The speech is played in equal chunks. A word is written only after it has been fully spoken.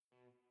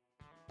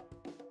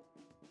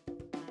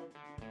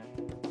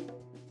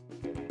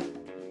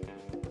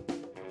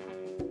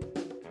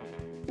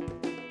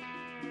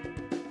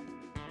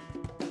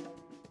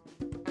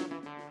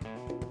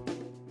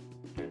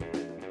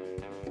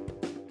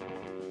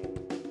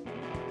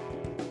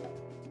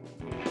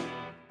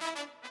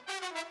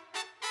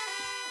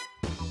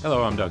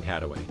Hello, I'm Doug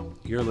Hadaway.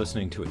 You're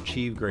listening to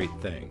Achieve Great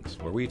Things,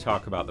 where we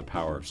talk about the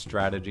power of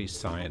strategy,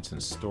 science,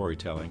 and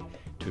storytelling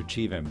to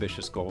achieve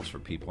ambitious goals for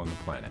people on the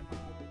planet.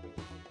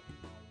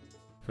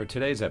 For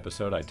today's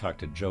episode, I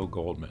talked to Joe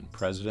Goldman,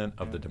 president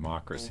of the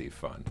Democracy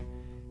Fund.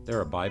 They're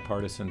a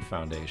bipartisan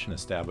foundation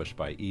established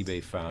by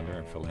eBay founder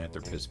and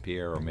philanthropist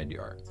Pierre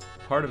Omidyar.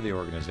 Part of the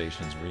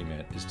organization's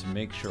remit is to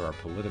make sure our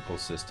political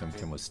system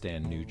can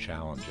withstand new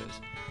challenges.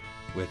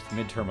 With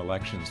midterm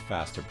elections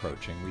fast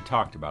approaching, we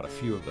talked about a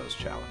few of those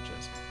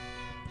challenges.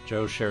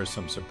 Joe shares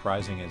some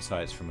surprising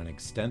insights from an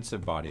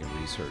extensive body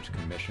of research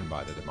commissioned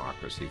by the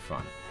Democracy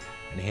Fund,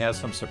 and he has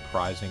some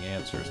surprising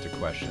answers to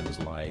questions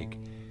like,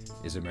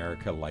 is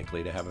America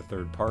likely to have a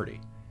third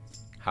party?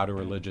 How do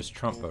religious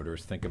Trump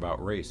voters think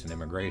about race and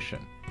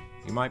immigration?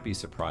 You might be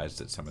surprised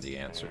at some of the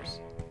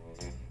answers.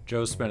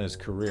 Joe spent his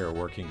career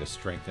working to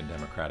strengthen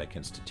democratic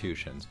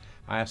institutions.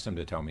 I asked him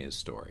to tell me his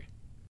story.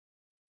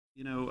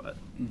 You know,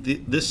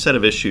 this set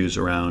of issues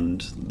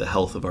around the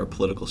health of our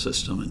political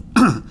system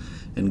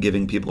and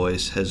giving people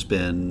voice has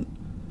been,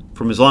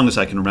 from as long as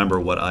I can remember,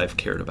 what I've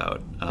cared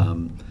about.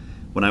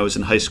 When I was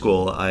in high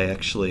school, I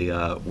actually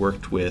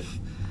worked with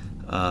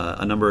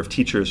a number of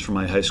teachers from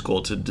my high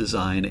school to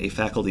design a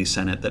faculty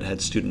senate that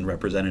had student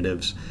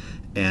representatives,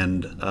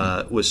 and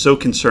was so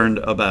concerned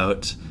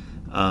about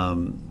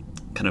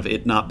kind of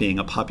it not being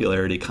a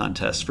popularity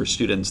contest for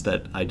students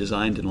that I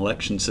designed an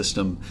election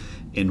system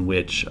in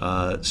which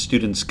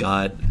students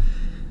got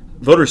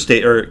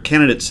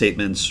candidate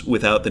statements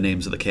without the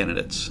names of the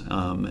candidates.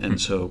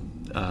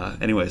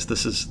 Anyways,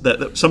 this is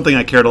something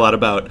I cared a lot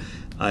about.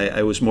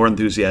 I was more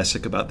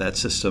enthusiastic about that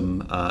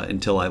system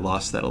until I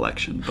lost that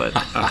election. But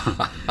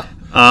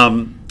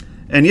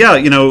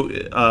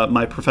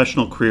my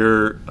professional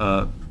career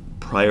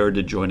prior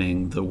to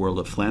joining the world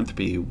of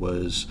philanthropy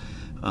was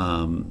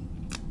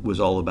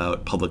all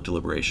about public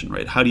deliberation,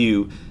 right? How do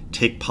you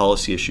take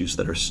policy issues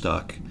that are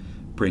stuck,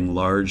 bring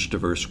large,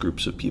 diverse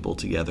groups of people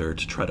together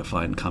to try to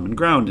find common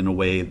ground in a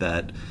way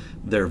that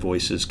their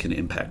voices can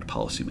impact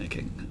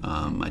policymaking?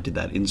 I did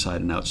that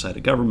inside and outside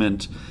of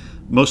government,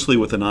 mostly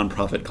with a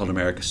nonprofit called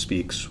America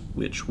Speaks,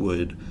 which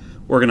would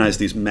organize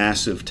these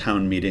massive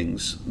town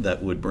meetings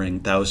that would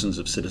bring thousands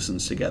of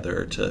citizens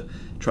together to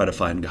try to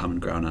find common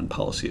ground on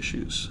policy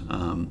issues.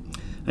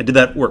 I did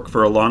that work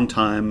for a long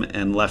time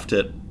and left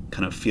it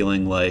kind of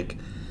feeling like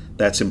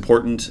that's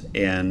important,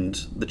 and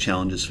the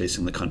challenges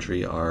facing the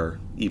country are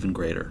even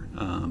greater.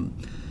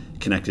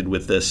 Connected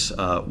with this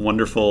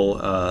wonderful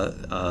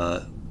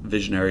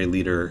visionary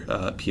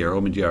leader, Pierre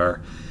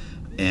Omidyar,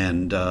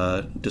 and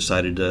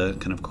decided to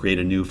kind of create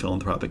a new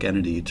philanthropic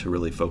entity to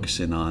really focus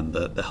in on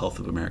the health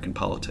of American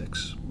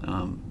politics.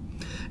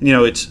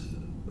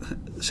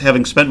 It's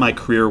having spent my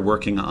career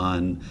working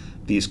on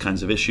these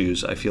kinds of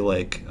issues, I feel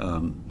like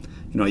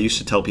I used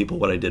to tell people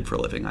what I did for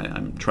a living.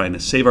 I'm trying to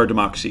save our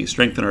democracy,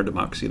 strengthen our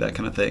democracy, that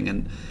kind of thing.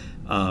 And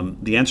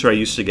the answer I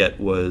used to get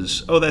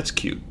was, oh, that's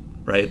cute,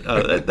 right?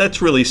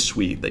 That's really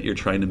sweet that you're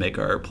trying to make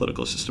our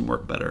political system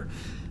work better.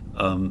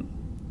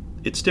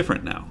 It's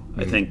different now. Mm-hmm.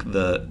 I think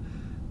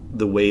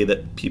the way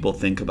that people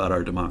think about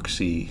our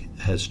democracy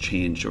has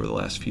changed over the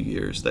last few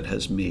years. That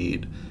has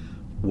made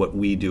what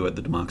we do at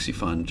the Democracy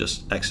Fund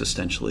just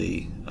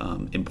existentially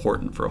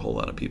important for a whole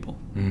lot of people.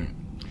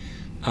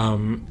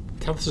 Mm.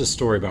 Tell us a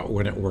story about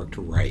when it worked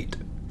right,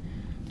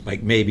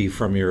 like maybe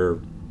from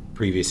your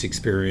previous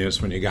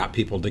experience when you got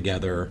people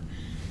together.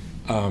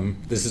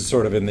 This is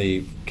sort of in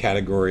the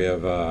category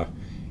of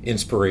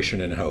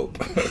inspiration and hope,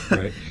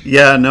 right?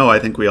 Yeah, no, I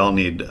think we all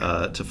need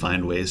to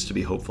find ways to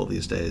be hopeful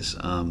these days.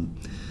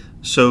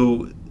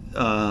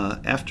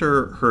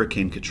 After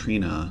Hurricane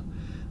Katrina,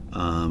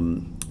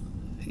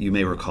 you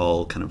may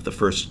recall kind of the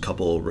first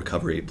couple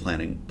recovery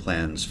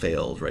plans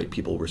failed, right?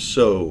 People were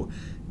so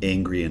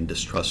angry and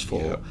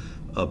distrustful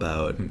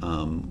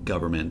about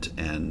government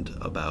and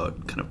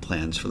about kind of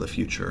plans for the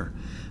future.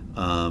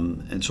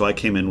 And so I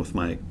came in with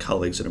my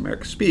colleagues at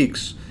America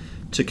Speaks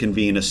to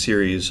convene a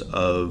series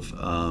of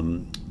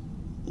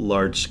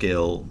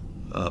large-scale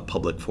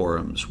public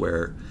forums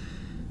where,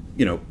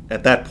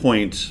 at that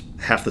point,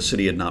 half the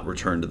city had not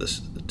returned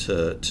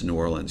to New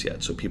Orleans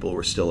yet. So people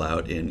were still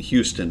out in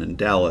Houston and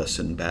Dallas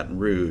and Baton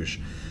Rouge.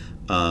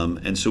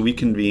 And so we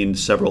convened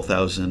several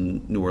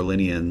thousand New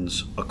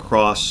Orleanians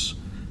across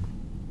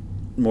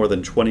more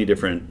than 20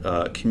 different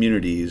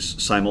communities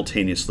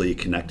simultaneously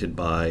connected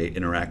by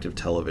interactive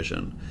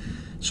television.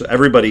 So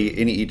everybody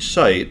in each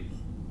site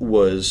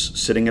was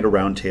sitting at a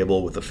round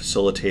table with a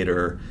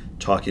facilitator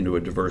talking to a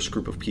diverse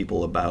group of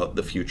people about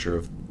the future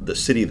of the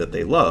city that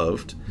they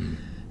loved. Mm.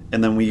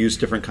 And then we used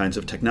different kinds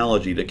of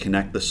technology to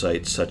connect the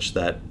sites such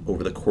that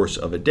over the course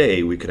of a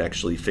day we could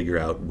actually figure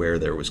out where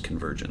there was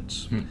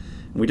convergence. Mm.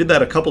 We did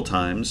that a couple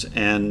times,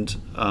 and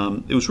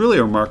it was really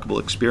a remarkable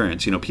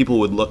experience. People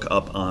would look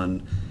up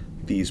on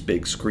these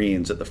big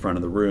screens at the front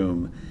of the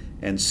room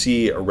and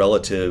see a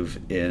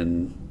relative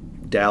in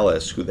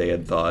Dallas who they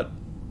had thought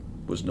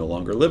was no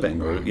longer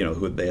living, or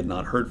who they had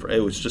not heard from.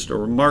 It was just a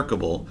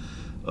remarkable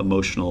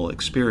emotional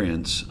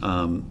experience.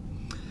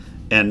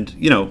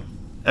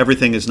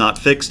 everything is not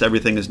fixed,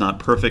 everything is not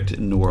perfect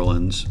in New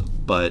Orleans,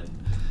 but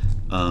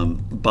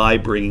by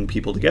bringing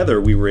people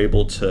together, we were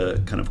able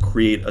to kind of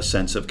create a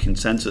sense of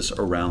consensus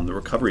around the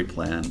recovery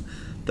plan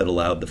that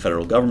allowed the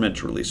federal government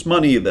to release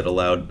money, that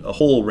allowed a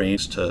whole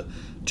range to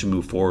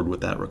move forward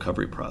with that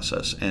recovery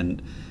process.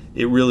 And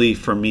it really,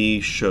 for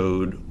me,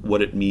 showed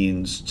what it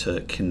means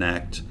to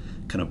connect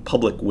kind of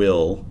public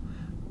will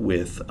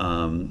with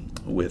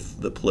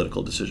the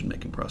political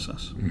decision-making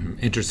process. Mm-hmm.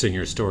 Interesting,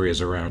 your story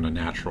is around a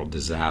natural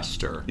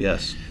disaster.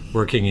 Yes.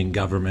 Working in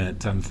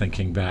government, I'm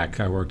thinking back,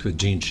 I worked with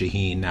Jeanne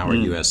Shaheen, now a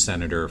U.S.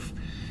 Senator,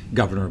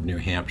 governor of New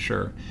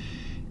Hampshire.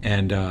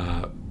 And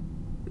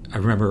I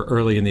remember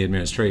early in the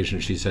administration,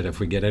 she said, if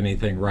we get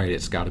anything right,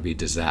 it's got to be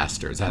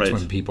disasters. That's right.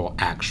 when people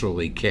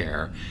actually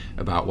care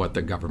about what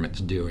the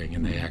government's doing,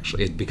 and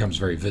it becomes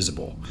very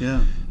visible.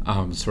 Yeah.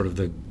 Sort of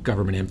the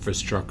government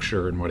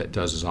infrastructure and what it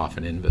does is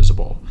often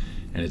invisible.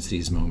 And it's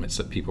these moments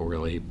that people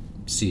really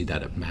see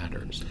that it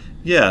matters.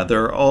 Yeah,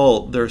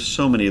 there's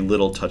so many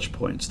little touch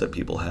points that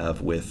people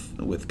have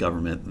with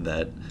government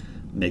that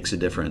makes a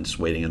difference.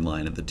 Waiting in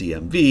line at the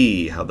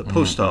DMV, how the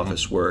post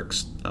office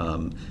works,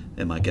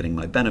 am I getting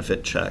my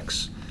benefit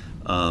checks?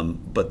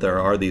 But there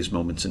are these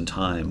moments in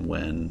time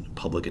when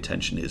public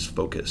attention is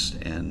focused,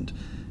 and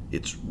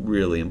it's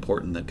really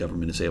important that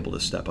government is able to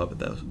step up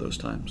at those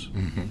times.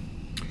 Mm-hmm.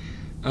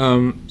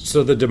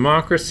 So the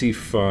Democracy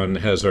Fund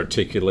has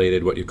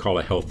articulated what you call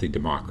a healthy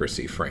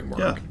democracy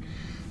framework.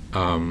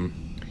 Yeah.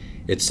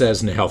 It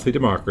says in a healthy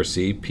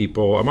democracy,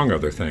 people, among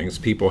other things,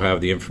 people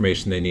have the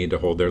information they need to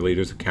hold their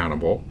leaders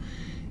accountable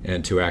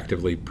and to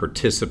actively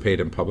participate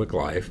in public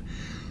life.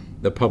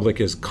 The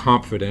public is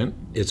confident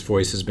its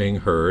voice is being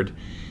heard,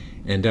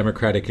 and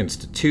democratic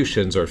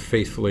institutions are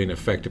faithfully and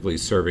effectively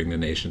serving the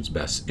nation's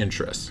best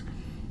interests.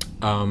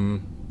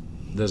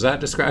 Does that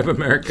describe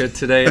America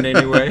today in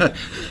any way?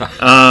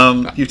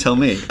 You tell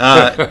me.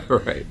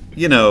 Right.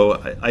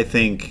 I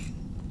think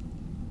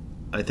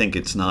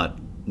it's not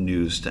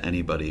news to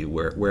anybody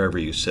wherever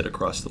you sit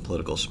across the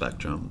political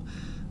spectrum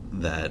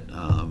that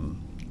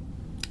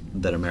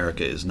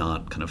America is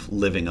not kind of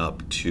living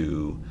up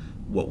to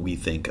what we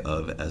think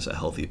of as a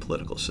healthy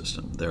political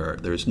system.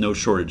 There's no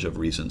shortage of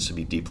reasons to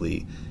be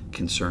deeply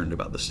concerned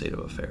about the state of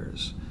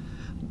affairs.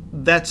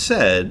 That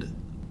said,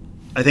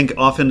 I think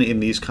often in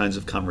these kinds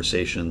of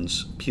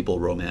conversations, people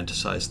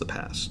romanticize the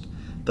past.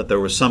 That there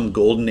was some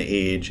golden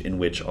age in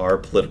which our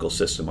political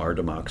system, our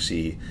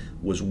democracy,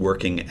 was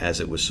working as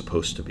it was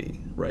supposed to be,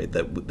 right?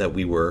 That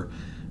we were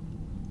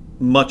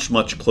much,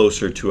 much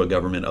closer to a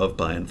government of,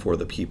 by, and for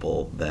the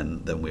people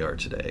than we are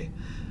today.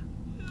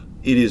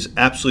 It is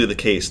absolutely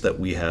the case that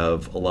we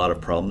have a lot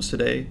of problems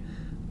today.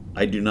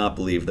 I do not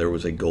believe there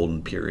was a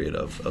golden period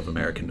of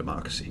American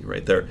democracy,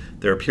 right? There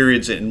are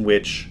periods in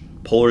which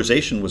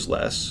polarization was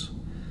less,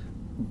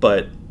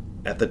 but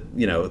at the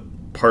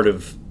part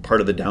of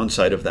the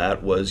downside of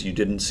that was you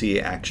didn't see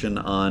action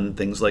on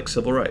things like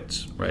civil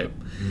rights, right?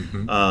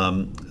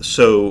 Mm-hmm.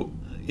 So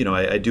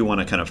I do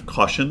want to kind of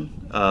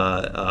caution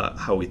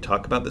how we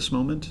talk about this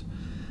moment,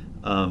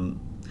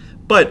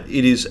 but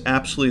it is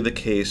absolutely the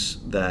case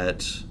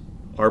that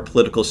our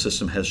political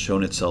system has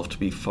shown itself to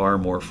be far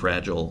more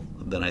fragile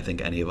than I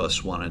think any of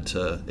us wanted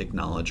to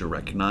acknowledge or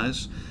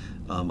recognize.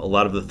 A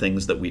lot of the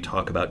things that we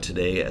talk about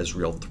today as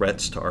real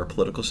threats to our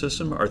political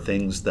system are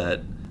things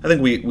that I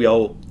think we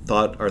all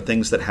thought are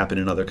things that happen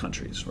in other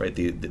countries, right?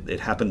 It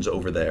happens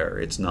over there.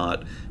 It's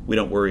not, we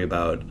don't worry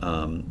about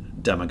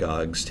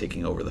demagogues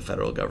taking over the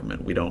federal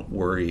government. We don't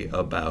worry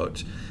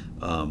about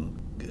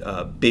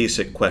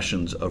basic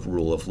questions of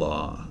rule of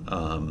law.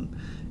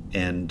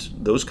 And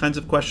those kinds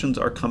of questions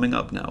are coming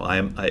up now.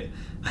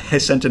 I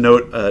sent a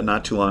note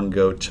not too long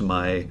ago to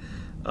my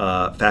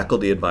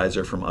faculty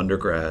advisor from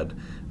undergrad,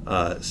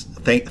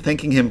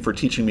 thanking him for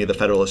teaching me the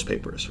Federalist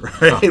Papers,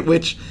 right? Oh.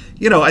 Which,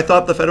 I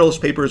thought the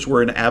Federalist Papers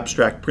were an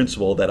abstract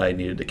principle that I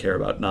needed to care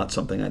about, not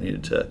something I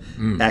needed to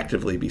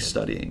actively be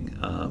studying.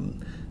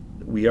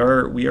 We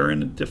are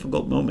in a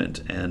difficult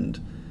moment,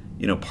 and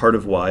part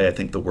of why I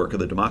think the work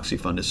of the Democracy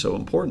Fund is so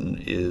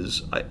important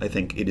is I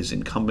think it is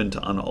incumbent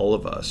on all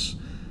of us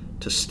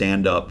to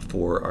stand up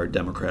for our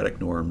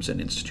democratic norms and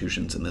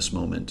institutions in this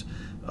moment.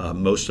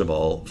 Most of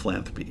all,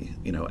 philanthropy.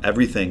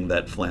 Everything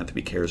that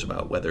philanthropy cares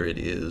about, whether it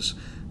is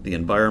the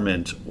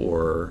environment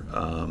or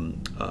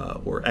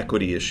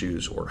equity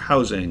issues or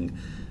housing,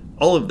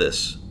 all of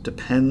this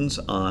depends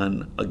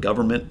on a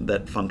government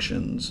that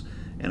functions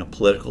and a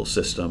political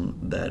system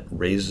that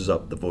raises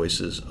up the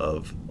voices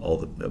of all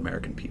the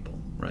American people,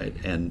 right?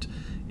 And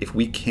if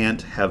we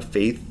can't have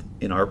faith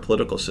in our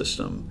political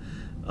system,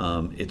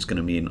 it's going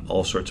to mean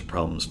all sorts of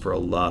problems for a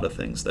lot of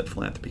things that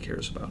philanthropy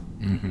cares about.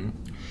 Mm-hmm.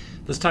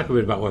 Let's talk a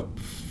bit about what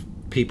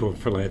people in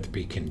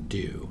philanthropy can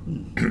do.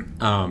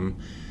 On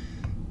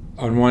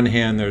one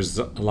hand, there's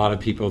a lot of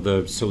people,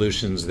 the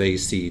solutions they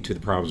see to the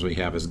problems we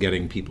have is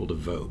getting people to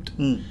vote.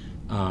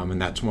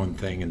 And that's one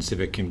thing, and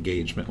civic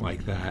engagement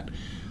like that.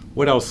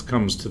 What else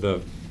comes to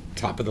the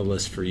top of the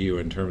list for you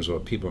in terms of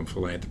what people in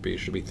philanthropy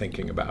should be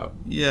thinking about?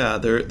 Yeah,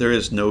 there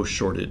is no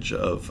shortage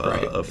of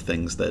right. Of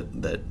things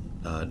that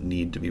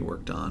need to be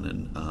worked on.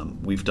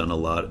 And we've done a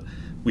lot.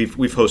 We've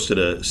hosted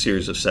a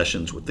series of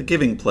sessions with the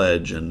Giving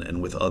Pledge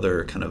and with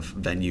other kind of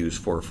venues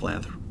for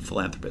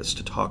philanthropists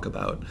to talk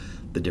about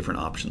the different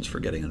options for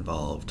getting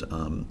involved.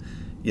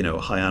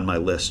 High on my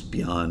list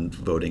beyond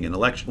voting in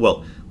elections.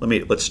 Well,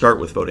 let's start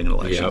with voting in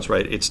elections,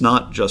 right? It's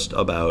not just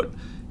about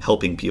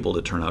helping people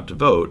to turn out to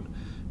vote.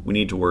 We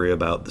need to worry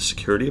about the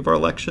security of our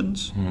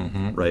elections,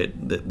 right?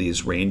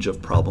 These range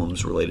of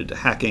problems related to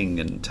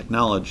hacking and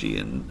technology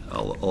and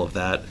all of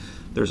that.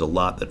 There's a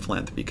lot that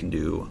philanthropy can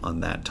do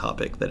on that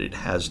topic that it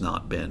has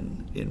not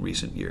been in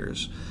recent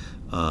years.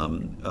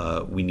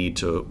 We need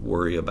to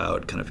worry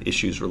about kind of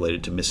issues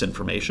related to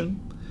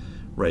misinformation,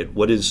 right?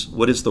 What is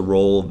the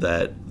role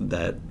that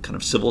kind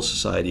of civil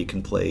society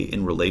can play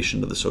in relation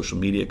to the social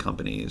media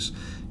companies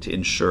to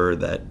ensure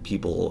that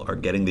people are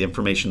getting the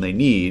information they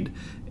need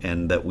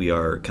and that we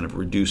are kind of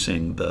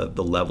reducing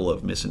the level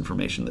of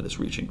misinformation that is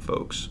reaching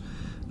folks.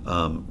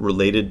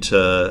 Related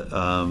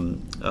to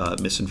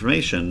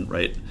misinformation,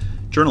 right?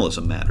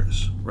 Journalism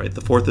matters, right?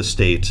 The Fourth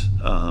Estate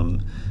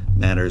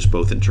matters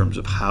both in terms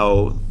of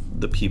how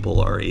the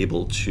people are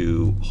able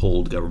to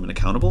hold government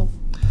accountable.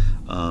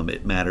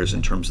 It matters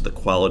in terms of the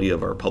quality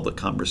of our public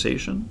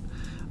conversation.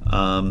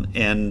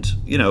 And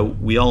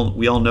we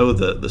all know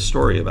the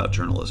story about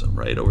journalism,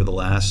 right? Over the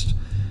last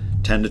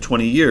 10 to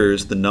 20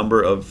 years, the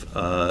number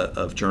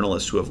of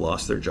journalists who have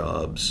lost their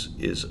jobs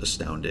is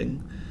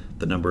astounding.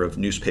 The number of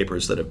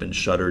newspapers that have been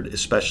shuttered,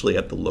 especially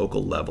at the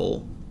local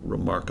level,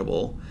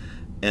 remarkable.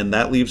 And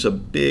that leaves a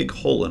big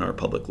hole in our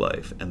public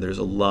life. And there's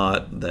a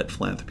lot that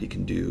philanthropy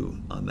can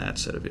do on that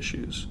set of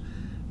issues.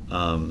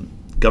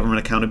 Government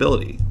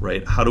accountability,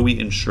 right? How do we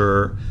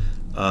ensure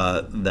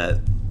that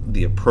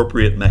the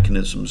appropriate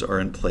mechanisms are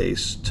in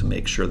place to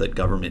make sure that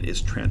government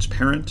is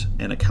transparent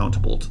and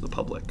accountable to the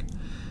public,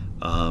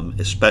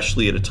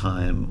 especially at a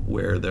time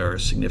where there are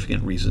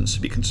significant reasons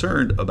to be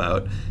concerned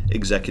about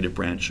executive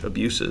branch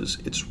abuses?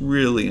 It's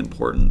really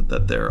important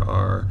that there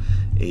are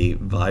a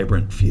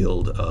vibrant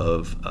field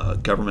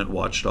of government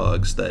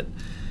watchdogs that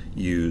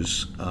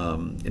use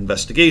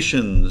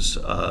investigations,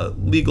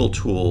 legal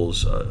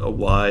tools, a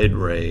wide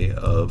array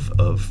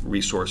of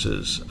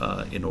resources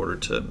in order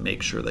to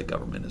make sure that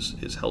government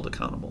is held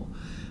accountable.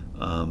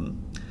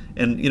 And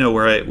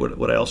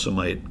what I also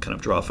might kind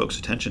of draw folks'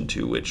 attention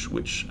to,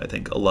 which I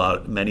think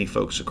many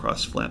folks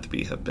across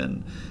philanthropy have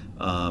been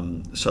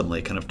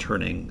suddenly kind of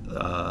turning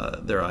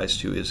their eyes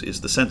to,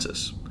 is the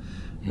census,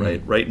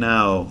 right? Right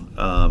now,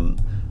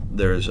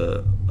 there's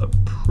a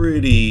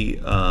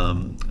pretty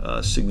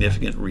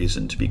significant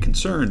reason to be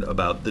concerned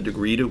about the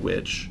degree to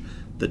which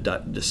the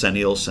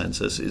decennial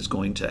census is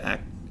going to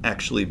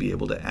actually be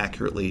able to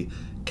accurately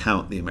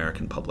count the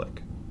American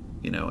public.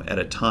 At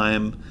a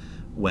time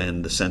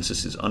when the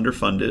census is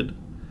underfunded,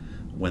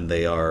 when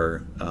they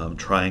are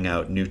trying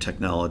out new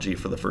technology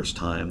for the first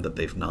time that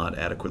they've not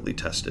adequately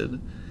tested,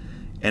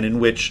 and in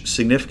which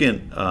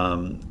significant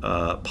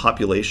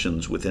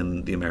populations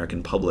within the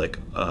American public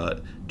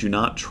do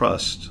not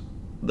trust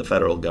the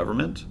federal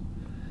government,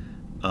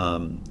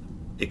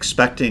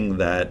 expecting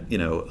that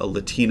a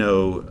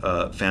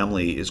Latino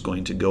family is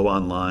going to go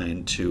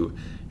online to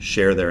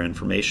share their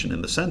information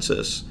in the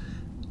census,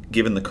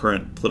 given the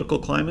current political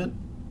climate,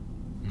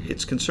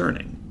 it's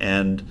concerning.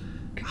 And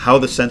how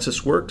the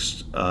census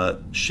works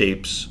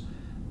shapes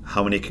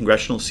how many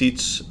congressional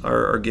seats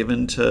are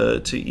given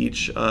to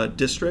each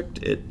district.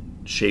 It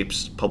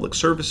shapes public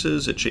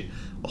services. It shapes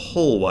a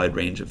whole wide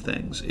range of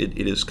things.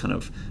 It is kind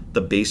of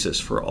the basis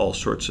for all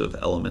sorts of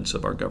elements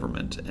of our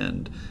government,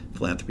 and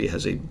philanthropy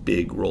has a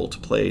big role to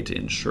play to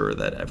ensure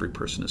that every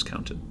person is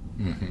counted.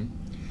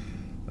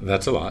 Mm-hmm.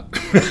 That's a lot.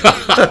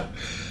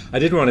 I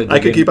did want to. I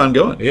could keep on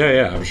going.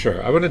 Yeah, I'm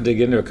sure. I want to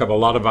dig into a couple. A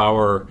lot of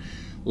our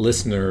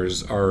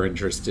listeners are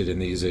interested in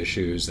these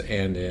issues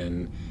and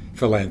in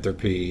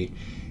philanthropy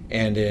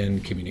and in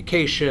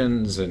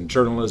communications and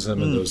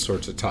journalism and those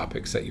sorts of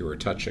topics that you were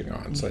touching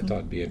on. So I thought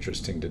it'd be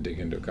interesting to dig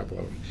into a couple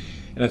of them.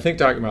 And I think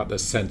talking about the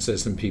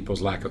census and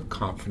people's lack of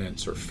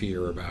confidence or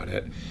fear about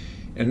it,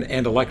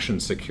 and election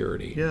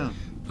security. Yeah.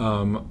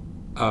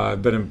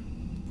 I've been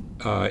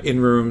in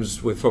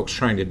rooms with folks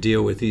trying to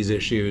deal with these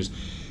issues,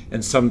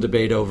 and some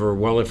debate over,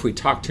 well, if we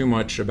talk too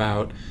much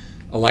about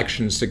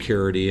election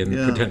security and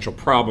the potential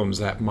problems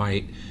that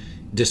might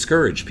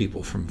discourage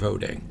people from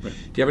voting. Right.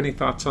 Do you have any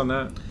thoughts on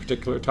that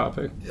particular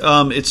topic?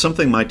 It's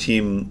something my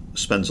team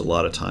spends a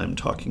lot of time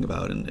talking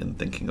about and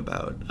thinking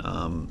about.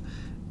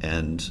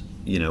 And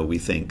we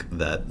think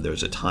that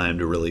there's a time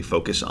to really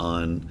focus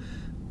on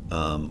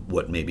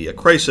what may be a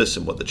crisis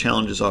and what the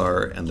challenges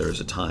are, and there's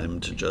a time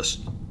to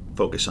just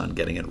focus on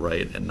getting it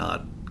right and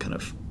not kind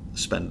of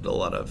spend a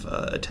lot of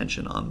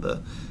attention on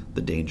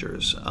the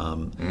dangers.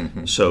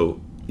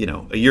 So,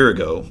 a year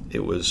ago,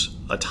 it was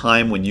a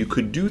time when you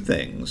could do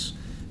things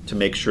to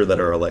make sure that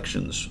our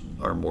elections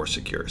are more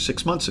secure.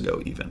 6 months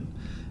ago, even.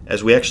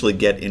 As we actually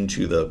get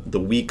into the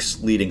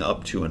weeks leading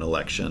up to an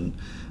election,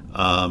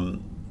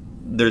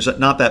 there's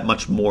not that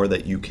much more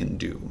that you can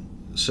do.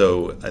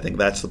 So I think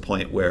that's the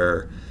point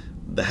where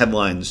the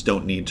headlines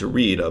don't need to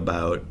read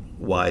about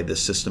why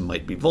this system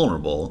might be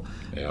vulnerable.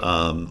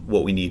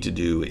 What we need to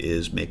do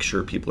is make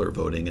sure people are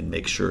voting and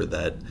make sure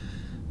that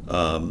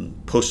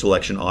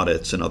post-election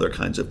audits and other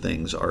kinds of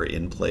things are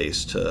in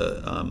place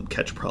to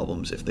catch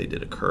problems if they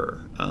did occur.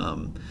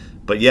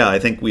 But yeah, I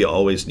think we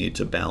always need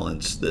to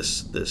balance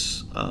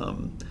this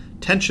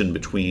tension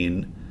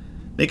between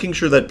making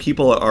sure that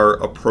people are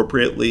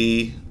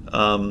appropriately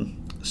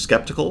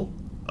skeptical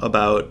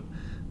about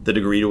the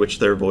degree to which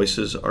their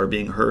voices are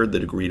being heard, the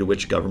degree to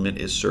which government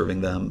is serving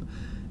them,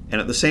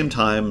 and at the same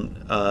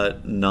time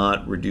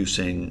not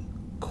reducing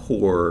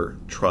core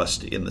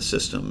trust in the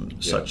system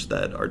such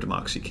that our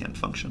democracy can't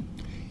function.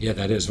 Yeah,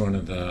 that is one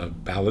of the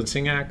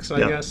balancing acts, I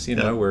guess.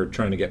 We're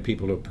trying to get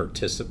people to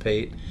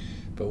participate,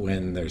 but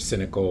when they're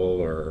cynical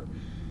or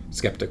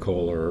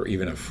skeptical or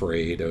even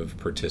afraid of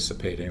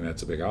participating,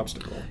 that's a big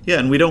obstacle. Yeah,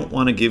 and we don't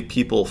want to give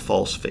people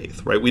false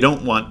faith, right? We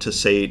don't want to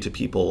say to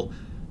people,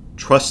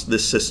 trust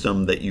this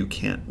system that you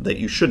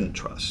shouldn't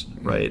trust,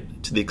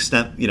 right? To the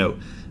extent,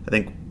 I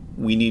think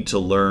we need to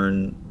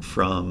learn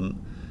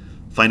from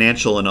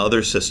financial and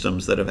other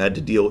systems that have had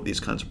to deal with these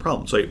kinds of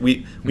problems. Right?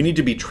 We need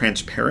to be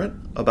transparent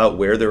about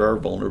where there are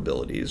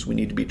vulnerabilities. We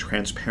need to be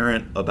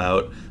transparent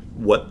about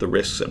what the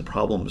risks and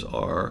problems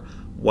are,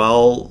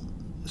 while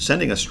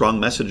sending a strong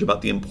message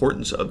about the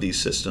importance of these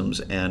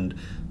systems and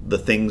the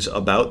things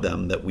about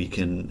them that we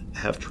can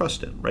have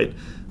trust in, right?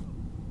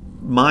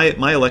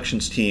 My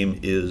elections team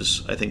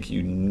is, I think,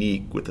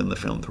 unique within the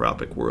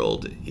philanthropic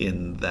world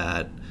in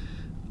that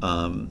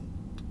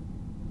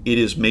it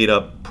is made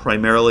up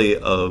primarily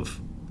of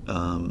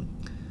kind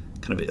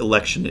of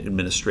election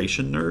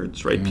administration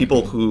nerds, right?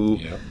 People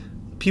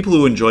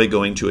who enjoy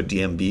going to a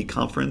DMV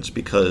conference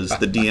because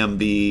the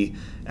DMV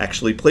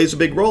actually plays a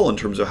big role in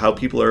terms of how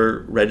people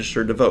are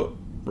registered to vote,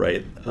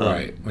 right?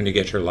 Right, when you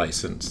get your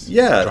license.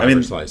 Yeah,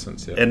 driver's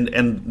license. Yeah.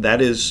 And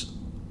that is,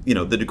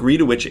 the degree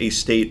to which a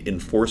state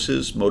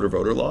enforces motor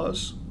voter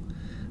laws,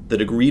 the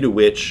degree to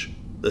which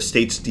the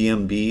state's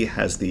DMV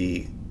has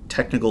the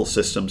technical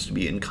systems to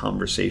be in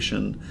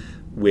conversation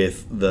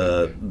with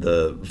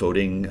the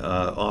voting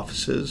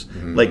offices,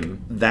 like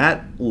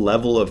that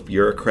level of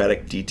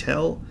bureaucratic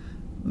detail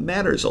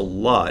matters a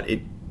lot.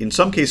 In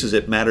some cases,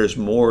 it matters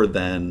more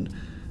than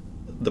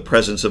the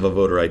presence of a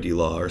voter ID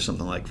law or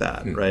something like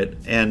that, right?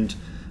 And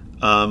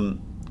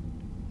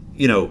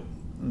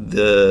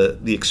the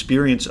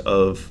experience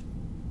of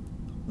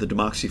the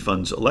Democracy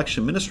Fund's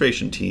election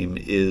administration team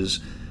is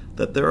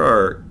that there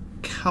are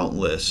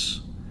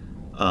countless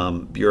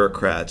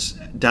bureaucrats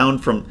down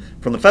from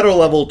the federal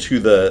level to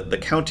the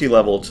county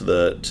level to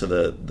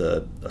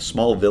the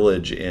small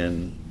village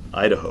in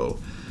Idaho,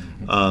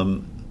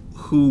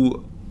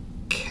 who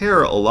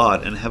care a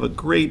lot and have a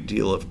great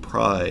deal of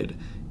pride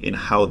in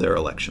how their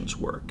elections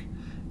work,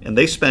 and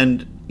they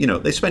spend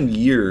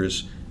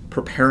years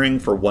preparing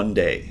for one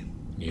day,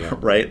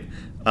 right?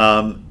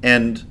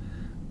 And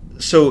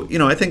so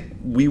I think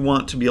we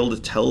want to be able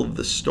to tell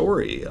the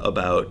story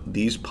about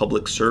these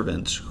public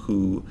servants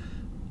who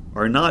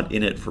are not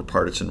in it for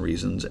partisan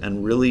reasons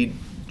and really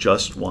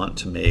just want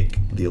to make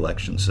the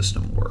election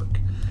system work.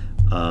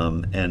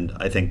 And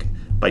I think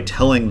by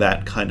telling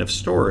that kind of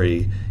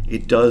story,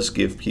 it does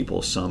give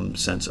people some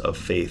sense of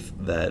faith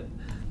that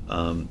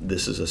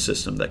this is a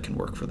system that can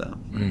work for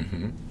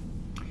them.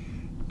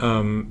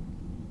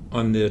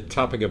 On the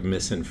topic of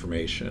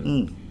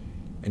misinformation,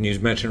 and you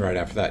mentioned right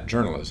after that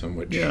journalism,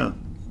 which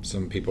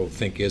some people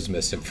think is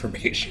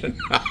misinformation.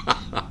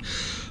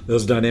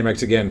 Those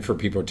dynamics, again, for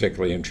people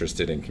particularly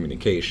interested in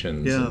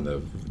communications and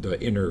the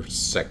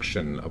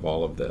intersection of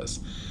all of this.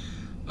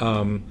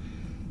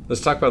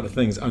 Let's talk about the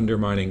things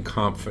undermining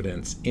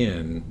confidence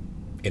in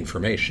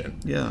information.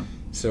 Yeah.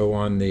 So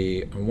on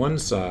one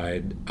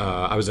side,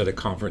 I was at a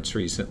conference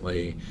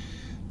recently,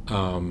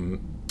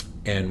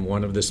 and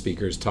one of the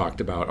speakers talked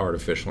about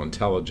artificial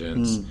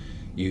intelligence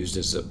used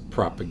as a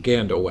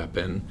propaganda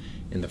weapon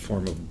in the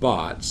form of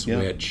bots,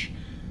 which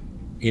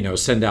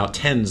send out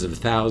tens of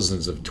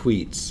thousands of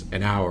tweets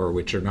an hour,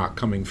 which are not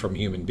coming from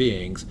human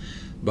beings,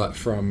 but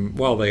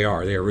they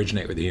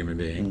originate with a human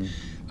being,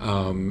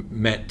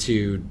 meant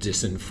to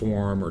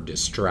disinform or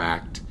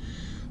distract,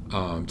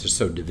 to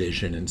sow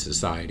division in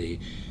society.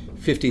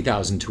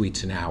 50,000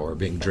 tweets an hour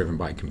being driven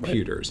by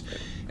computers. Right.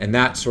 And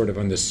that's sort of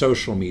in the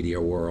social media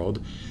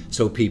world.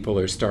 So people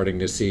are starting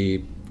to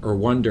see or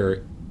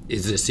wonder,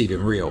 is this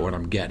even real, what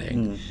I'm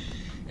getting?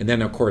 And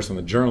then, of course, on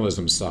the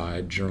journalism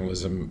side,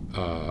 journalism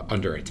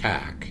under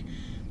attack.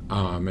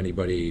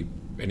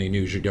 Any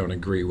news you don't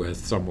agree with,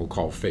 some will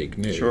call fake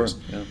news. Sure,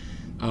 yeah.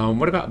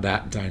 What about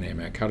that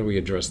dynamic? How do we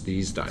address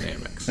these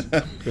dynamics?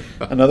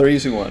 Another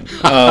easy one.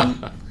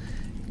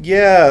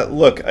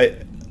 Look,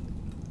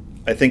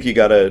 I think you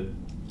got to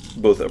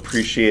both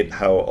appreciate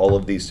how all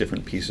of these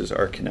different pieces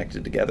are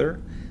connected together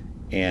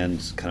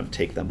and kind of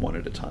take them one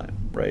at a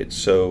time, right?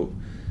 So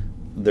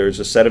there's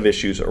a set of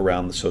issues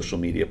around the social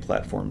media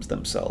platforms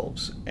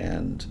themselves.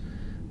 And,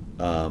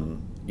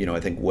 I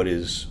think what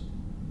is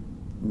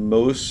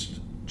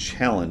most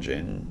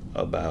challenging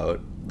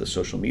about the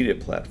social media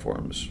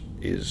platforms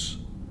is,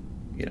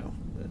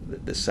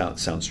 this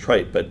sounds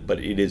trite, but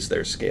it is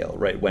their scale,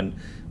 right?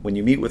 When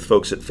you meet with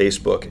folks at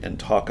Facebook and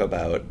talk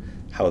about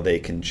how they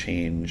can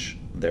change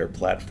their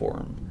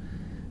platform,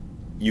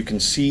 you can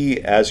see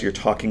as you're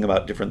talking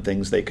about different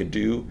things they could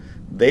do,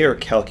 they are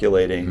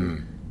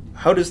calculating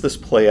how does this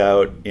play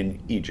out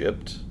in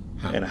Egypt,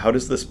 and how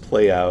does this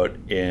play out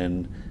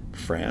in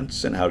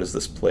France, and how does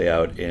this play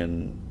out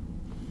in,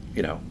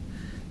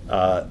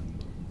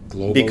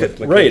 global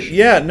implication. Right,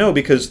 yeah, no,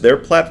 because their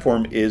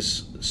platform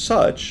is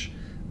such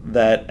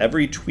that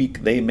every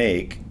tweak they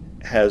make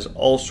has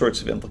all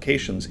sorts of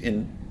implications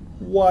in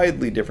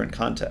widely different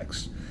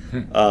contexts.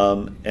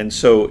 And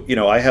so,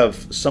 I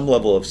have some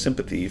level of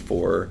sympathy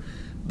for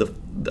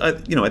I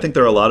think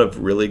there are a lot of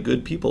really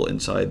good people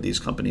inside these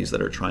companies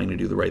that are trying to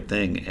do the right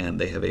thing, and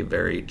they have a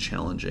very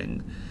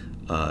challenging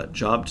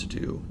job to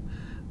do.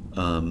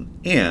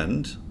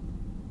 And,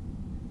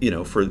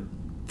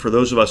 for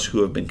those of us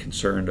who have been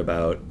concerned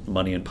about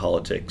money in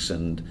politics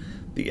and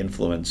the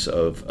influence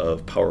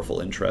of powerful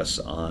interests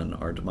on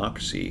our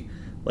democracy,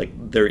 like,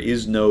 there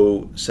is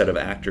no set of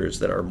actors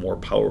that are more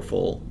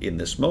powerful in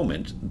this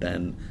moment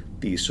than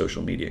these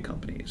social media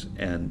companies.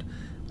 And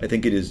I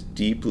think it is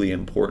deeply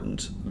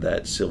important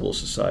that civil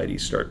society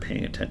start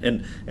paying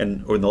attention.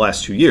 And in the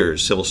last 2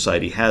 years, civil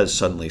society has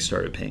suddenly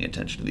started paying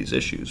attention to these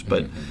issues.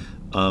 But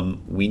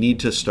we need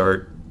to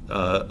start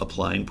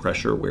applying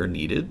pressure where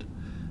needed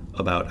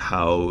about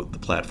how the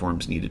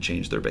platforms need to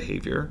change their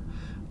behavior.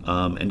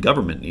 And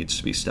government needs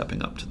to be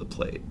stepping up to the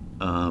plate.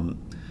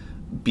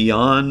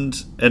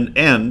 Beyond,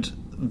 and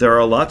there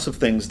are lots of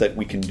things that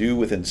we can do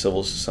within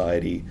civil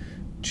society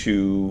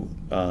to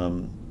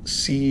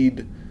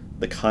seed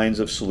the kinds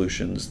of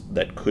solutions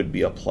that could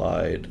be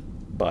applied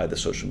by the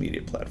social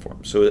media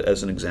platform. So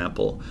as an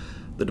example,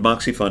 the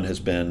Democracy Fund has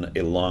been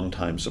a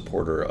longtime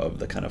supporter of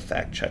the kind of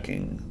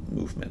fact-checking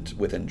movement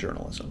within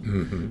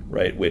journalism,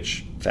 right?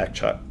 Which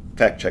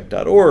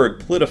factcheck.org,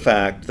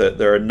 PolitiFact, that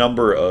there are a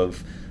number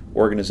of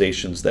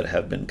organizations that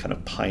have been kind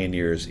of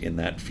pioneers in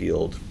that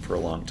field for a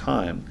long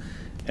time.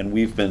 And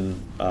we've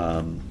been,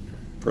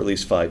 for at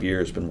least 5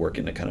 years, been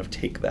working to kind of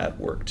take that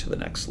work to the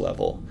next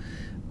level.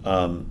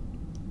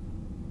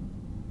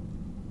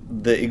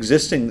 The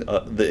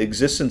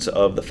existence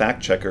of the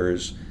fact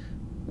checkers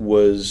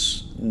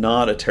was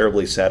not a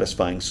terribly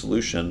satisfying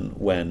solution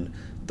when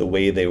the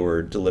way they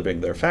were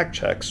delivering their fact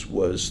checks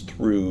was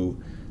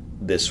through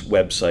this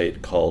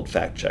website called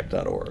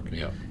factcheck.org.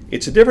 Yeah.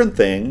 It's a different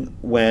thing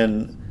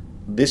when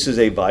this is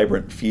a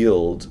vibrant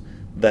field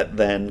that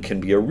then can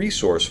be a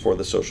resource for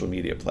the social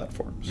media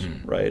platforms,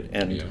 right?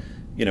 And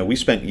we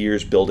spent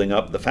years building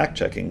up the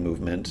fact-checking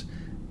movement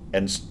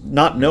and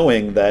not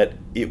knowing that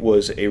it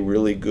was a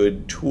really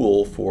good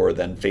tool for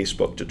then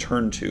Facebook to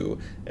turn to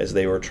as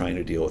they were trying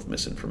to deal with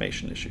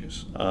misinformation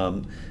issues.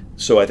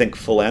 So I think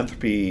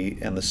philanthropy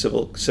and the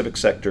civic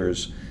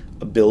sector's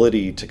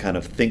ability to kind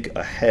of think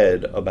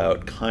ahead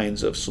about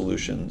kinds of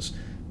solutions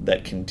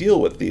that can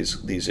deal with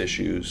these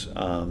issues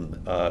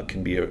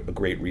can be a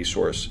great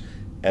resource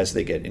as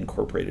they get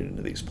incorporated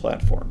into these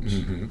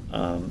platforms.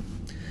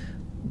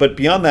 But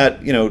beyond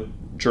that,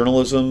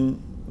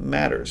 journalism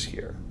matters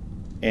here.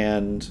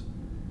 And,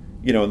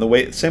 in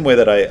the same way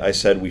that I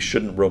said we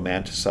shouldn't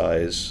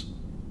romanticize,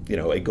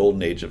 a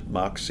golden age of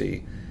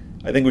democracy,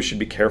 I think we should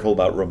be careful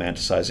about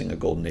romanticizing a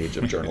golden age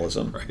of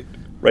journalism.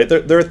 Right?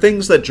 There are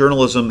things that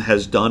journalism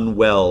has done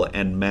well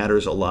and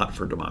matters a lot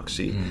for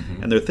democracy,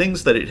 and there are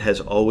things that it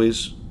has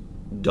always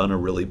done a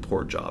really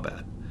poor job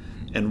at.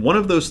 And one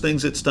of those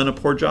things it's done a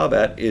poor job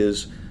at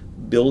is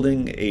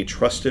building a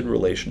trusted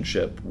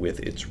relationship with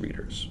its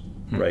readers,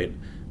 right?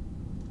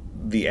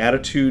 The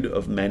attitude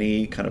of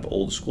many kind of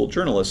old school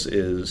journalists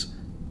is,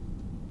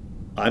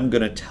 I'm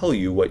going to tell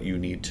you what you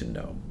need to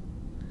know.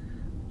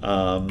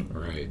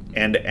 Right.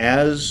 And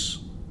as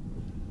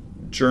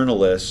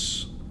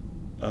journalists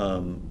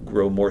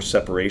grow more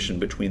separation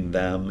between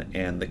them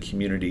and the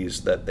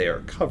communities that they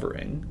are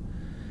covering,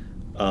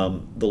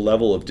 the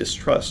level of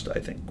distrust, I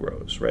think,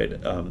 grows, right?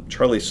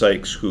 Charlie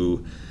Sykes,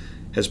 who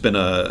has been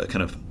a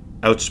kind of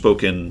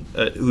outspoken,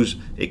 who's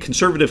a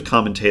conservative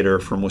commentator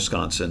from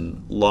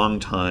Wisconsin,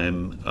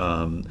 longtime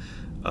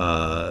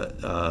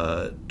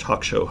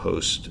talk show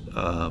host,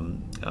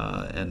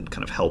 and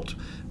kind of helped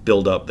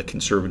build up the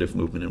conservative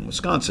movement in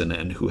Wisconsin,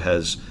 and who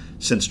has,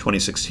 since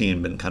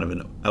 2016, been kind of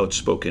an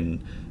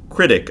outspoken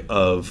critic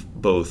of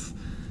both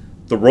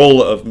the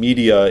role of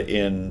media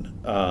in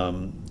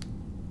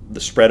the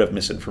spread of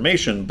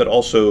misinformation, but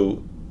also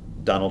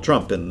Donald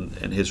Trump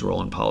and his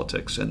role in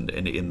politics and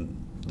in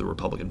the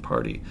Republican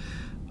Party.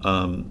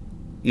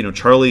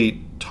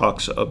 Charlie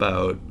talks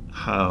about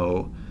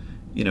how,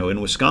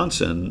 in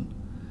Wisconsin,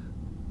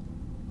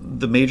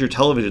 the major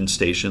television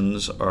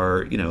stations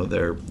are,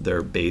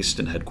 they're based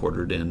and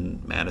headquartered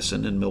in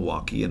Madison and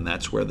Milwaukee, and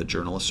that's where the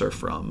journalists are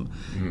from.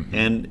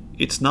 And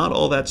it's not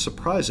all that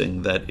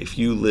surprising that if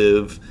you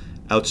live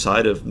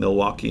outside of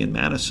Milwaukee and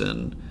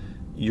Madison,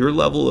 your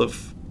level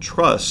of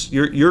trust,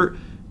 your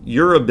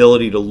your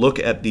ability to look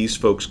at these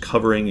folks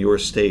covering your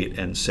state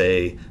and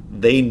say,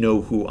 they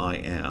know who I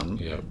am,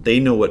 Yep. they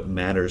know what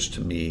matters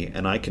to me,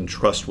 and I can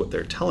trust what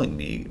they're telling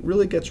me,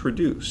 really gets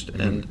reduced.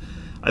 And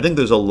I think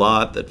there's a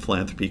lot that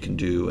philanthropy can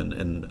do, and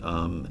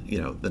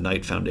the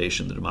Knight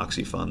Foundation, the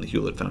Democracy Fund, the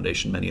Hewlett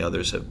Foundation, many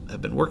others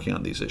have been working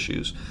on these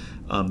issues.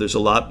 There's a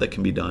lot that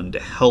can be done to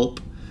help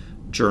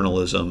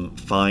journalism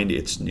find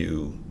its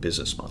new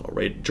business model,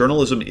 right?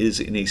 Journalism is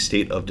in a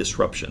state of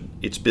disruption.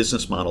 Its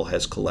business model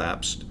has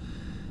collapsed.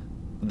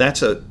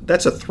 That's a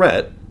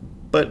threat,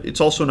 but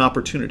it's also an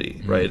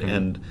opportunity, right?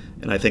 And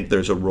I think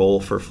there's a role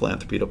for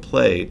philanthropy to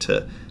play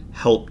to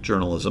help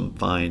journalism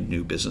find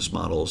new business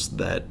models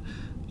that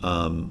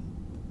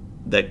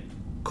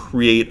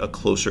create a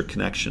closer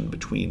connection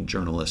between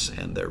journalists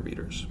and their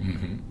readers.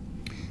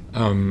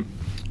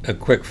 A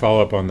quick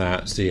follow-up on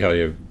that, see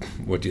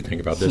what do you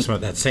think about this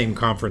one? That same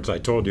conference I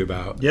told you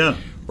about, Yeah.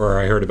 where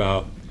I heard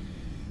about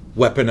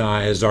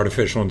weaponized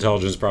artificial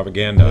intelligence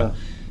propaganda.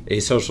 A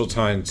social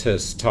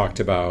scientist talked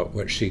about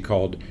what she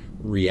called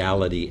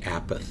reality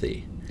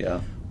apathy, Yeah.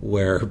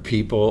 where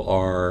people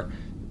are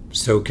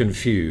so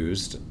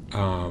confused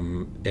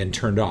and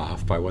turned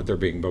off by what they're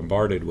being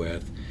bombarded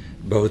with,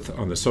 both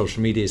on the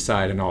social media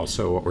side and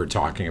also what we're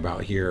talking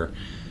about here,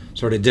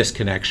 sort of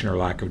disconnection or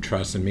lack of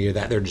trust in media,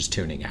 that they're just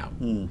tuning out.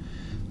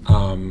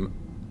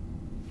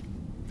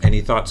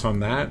 Any thoughts on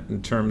that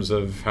in terms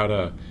of how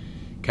to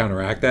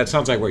counteract that? It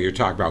sounds like what you're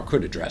talking about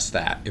could address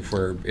that if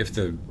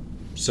the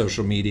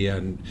social media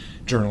and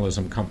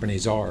journalism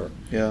companies are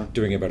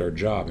doing a better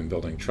job in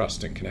building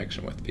trust and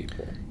connection with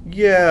people.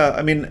 Yeah,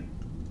 I mean,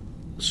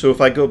 so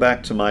if I go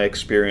back to my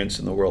experience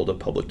in the world of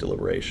public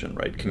deliberation,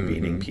 right,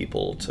 convening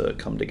people to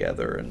come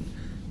together and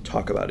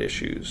talk about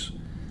issues,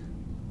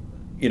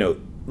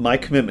 my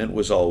commitment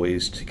was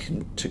always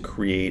to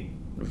create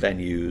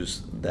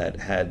venues that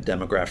had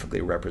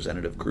demographically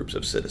representative groups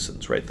of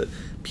citizens, right? The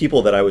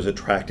people that I was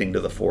attracting to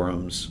the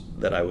forums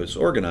that I was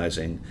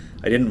organizing,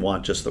 I didn't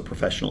want just the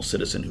professional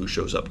citizen who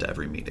shows up to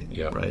every meeting,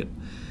 right?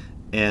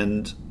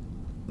 And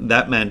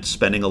that meant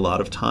spending a lot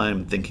of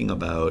time thinking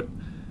about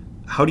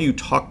how do you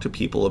talk to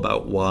people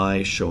about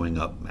why showing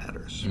up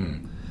matters.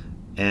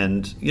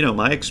 And,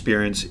 my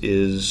experience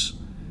is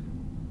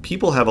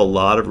people have a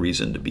lot of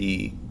reason to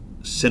be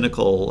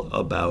cynical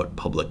about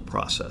public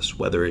process,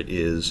 whether it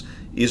is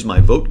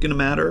my vote going to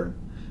matter?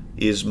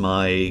 Is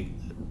my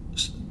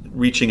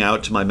reaching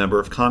out to my member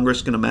of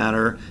Congress going to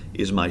matter?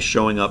 Is my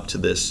showing up to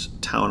this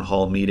town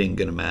hall meeting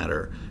going to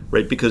matter?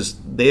 Right? Because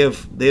they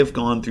have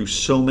gone through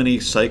so many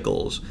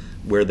cycles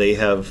where they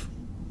have,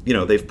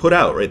 they've put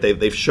out, right?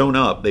 They've shown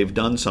up, they've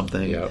done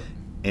something,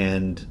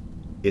 and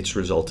it's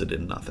resulted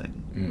in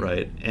nothing,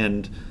 right?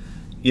 And,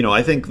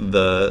 I think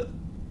the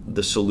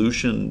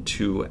solution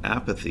to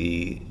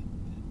apathy,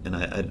 and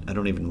I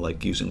don't even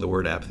like using the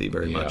word apathy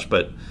very much,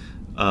 but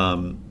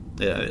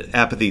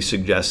apathy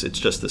suggests it's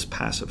just this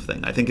passive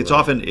thing. I think it's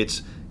often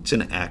it's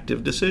an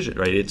active decision,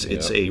 right?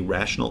 It's a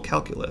rational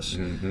calculus,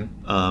 and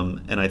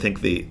I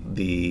think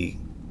the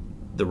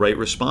right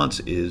response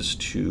is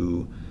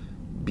to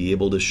be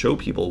able to show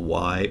people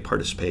why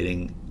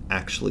participating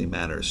actually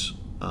matters,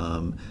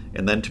 and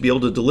then to be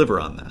able to deliver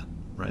on that,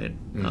 right?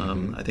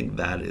 I think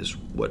that is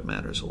what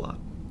matters a lot.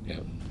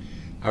 Yeah,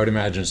 I would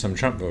imagine some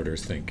Trump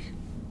voters think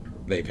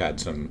they've had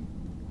some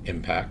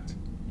impact.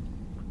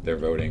 Their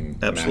voting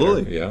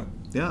absolutely matter.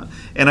 Yeah,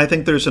 and I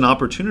think there's an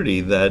opportunity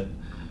that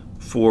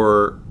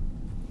for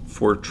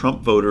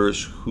Trump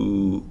voters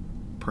who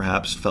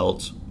perhaps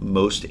felt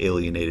most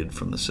alienated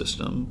from the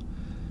system,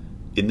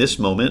 in this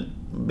moment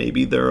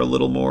maybe they're a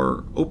little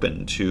more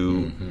open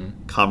to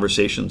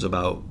conversations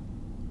about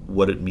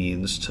what it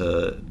means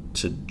to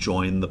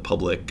join the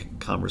public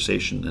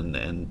conversation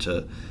and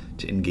to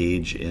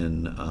engage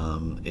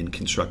in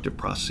constructive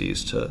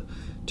processes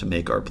to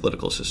make our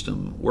political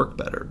system work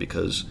better,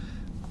 because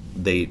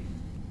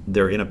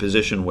they're in a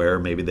position where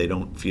maybe they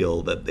don't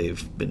feel that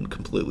they've been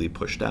completely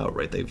pushed out,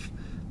 right?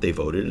 They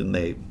voted and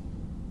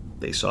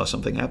they saw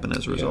something happen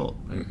as a result.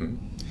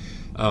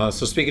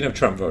 So speaking of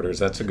Trump voters,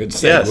 that's a good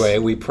segue. Yes.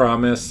 We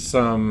promised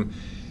some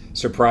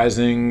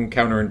surprising,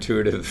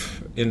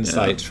 counterintuitive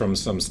insights from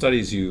some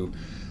studies you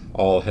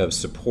all have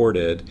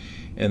supported,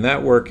 and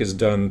that work is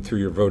done through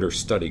your voter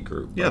study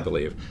group, I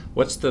believe.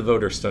 What's the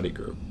voter study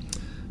group?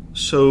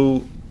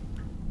 So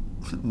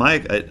I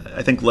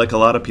think, like a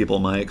lot of people,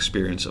 my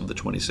experience of the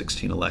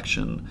 2016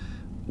 election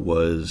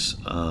was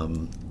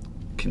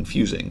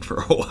confusing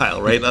for a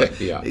while, right?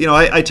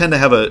 I tend to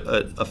have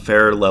a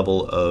fair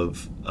level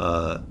of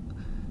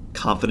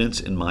confidence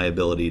in my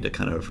ability to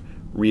kind of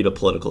read a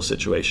political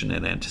situation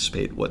and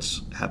anticipate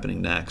what's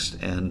happening next.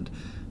 And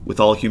with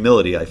all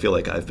humility, I feel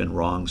like I've been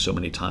wrong so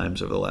many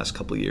times over the last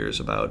couple of years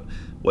about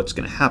what's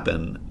going to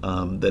happen,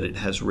 that it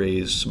has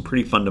raised some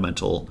pretty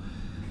fundamental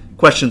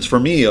questions for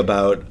me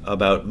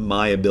about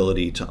my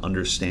ability to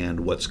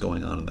understand what's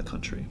going on in the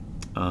country.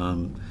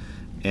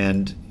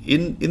 And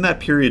in that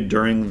period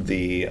during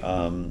the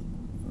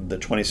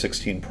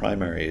 2016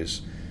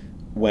 primaries,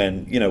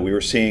 when we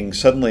were seeing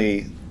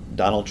suddenly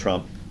Donald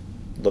Trump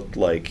looked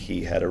like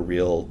he had a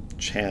real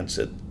chance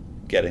at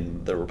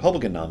getting the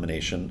Republican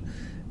nomination,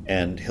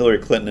 and Hillary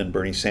Clinton and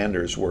Bernie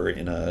Sanders were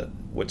in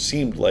what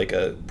seemed like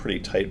a pretty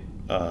tight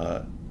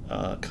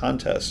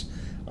contest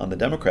on the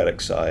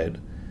Democratic side.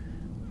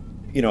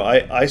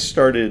 I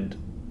started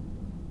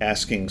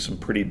asking some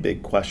pretty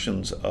big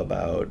questions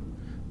about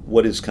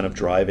what is kind of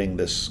driving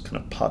this kind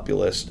of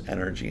populist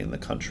energy in the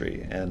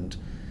country. And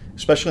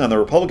especially on the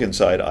Republican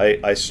side,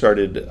 I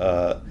started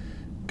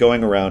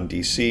going around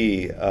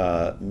D.C.,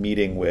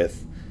 meeting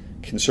with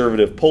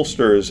conservative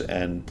pollsters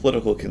and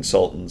political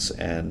consultants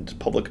and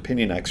public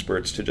opinion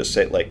experts to just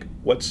say, like,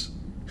 what's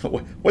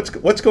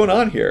going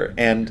on here?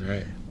 And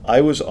Right.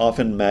 I was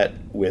often met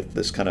with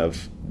this kind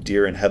of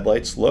deer in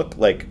headlights look.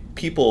 Like,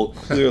 people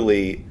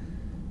clearly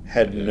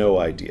had no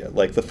idea.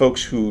 Like, the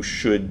folks who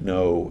should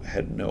know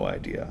had no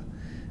idea.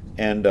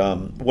 And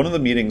one of the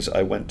meetings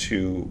I went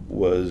to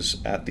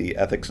was at the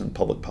Ethics and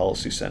Public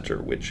Policy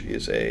Center, which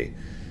is a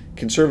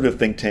conservative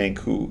think tank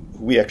who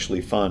we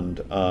actually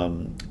fund.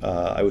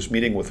 I was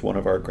meeting with one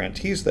of our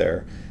grantees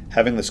there,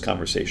 having this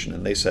conversation,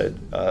 and they said,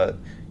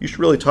 you should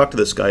really talk to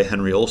this guy,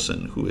 Henry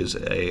Olsen, who is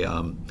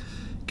a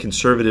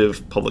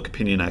conservative public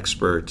opinion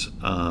expert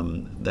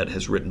that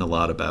has written a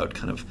lot about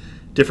kind of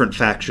different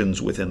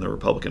factions within the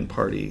Republican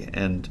Party.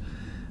 And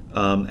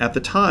at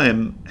the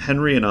time,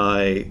 Henry and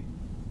I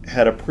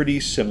had a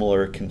pretty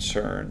similar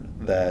concern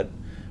that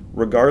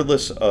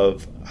regardless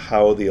of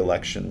how the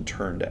election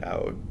turned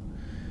out,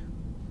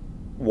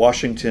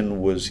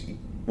 Washington was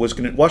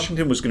going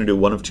to do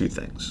one of two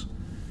things.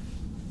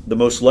 The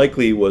most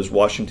likely was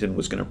Washington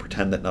was going to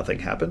pretend that nothing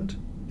happened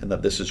and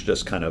that this is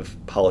just kind of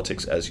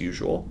politics as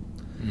usual.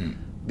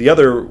 The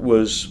other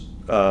was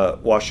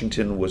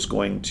Washington was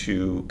going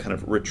to kind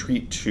of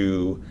retreat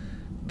to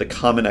the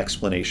common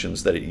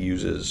explanations that it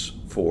uses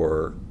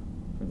for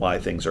why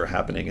things are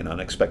happening in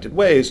unexpected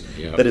ways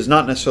that is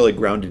not necessarily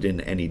grounded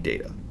in any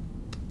data.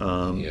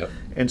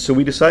 And so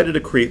we decided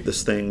to create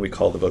this thing we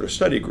call the Voter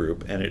Study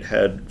Group, and it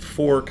had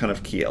four kind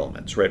of key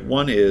elements, right?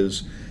 One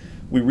is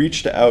we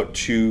reached out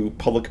to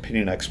public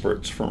opinion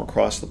experts from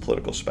across the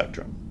political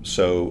spectrum.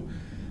 So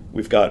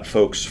we've got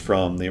folks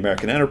from the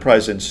American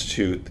Enterprise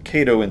Institute, the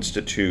Cato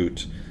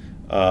Institute.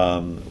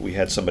 We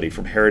had somebody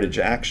from Heritage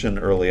Action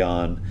early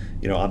on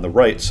the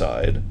right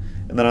side.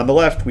 And then on the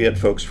left, we had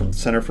folks from the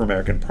Center for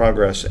American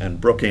Progress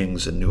and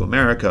Brookings and New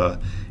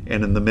America.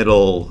 And in the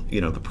middle,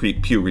 the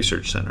Pew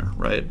Research Center,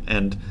 right?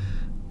 And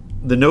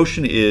the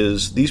notion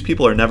is these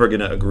people are never going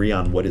to agree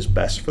on what is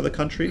best for the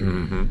country,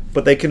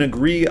 but they can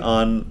agree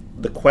on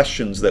the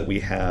questions that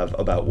we have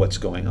about what's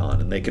going on,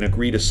 and they can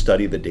agree to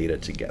study the data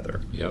together.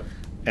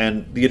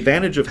 And the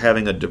advantage of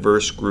having a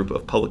diverse group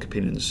of public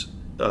opinion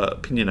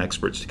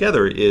experts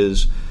together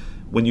is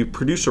when you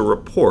produce a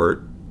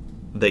report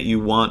that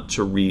you want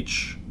to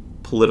reach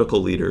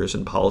political leaders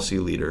and policy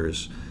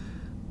leaders,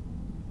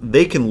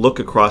 they can look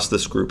across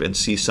this group and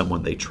see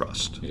someone they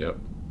trust.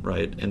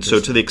 Right? And so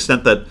to the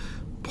extent that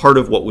part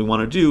of what we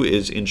want to do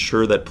is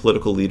ensure that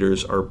political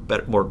leaders are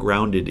more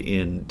grounded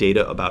in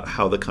data about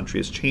how the country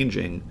is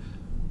changing,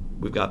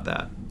 we've got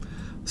that.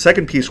 The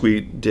second piece we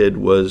did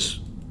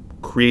was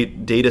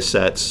create data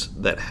sets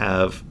that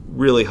have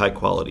really high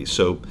quality.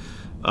 So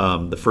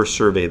the first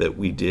survey that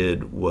we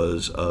did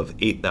was of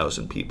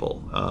 8,000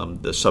 people.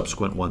 The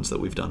subsequent ones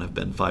that we've done have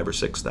been 5,000 or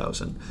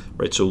 6,000,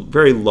 right? So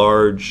very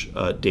large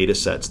data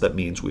sets. That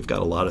means we've got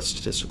a lot of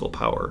statistical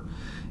power.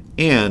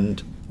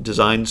 And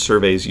designed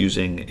surveys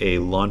using a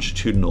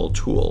longitudinal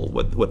tool.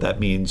 What that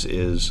means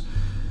is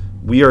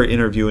we are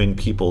interviewing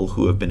people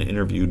who have been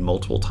interviewed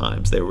multiple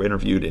times. They were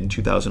interviewed in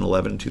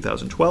 2011,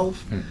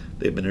 2012.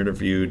 They've been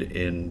interviewed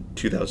in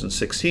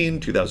 2016,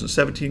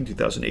 2017,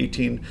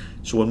 2018.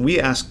 So when we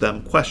ask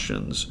them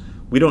questions,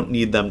 we don't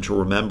need them to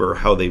remember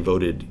how they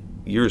voted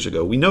years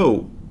ago. We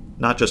know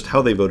not just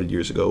how they voted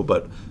years ago,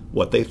 but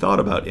what they thought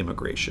about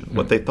immigration,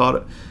 what they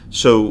thought.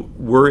 So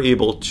we're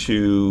able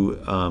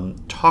to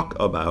talk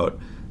about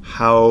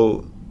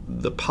how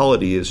the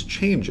polity is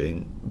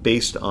changing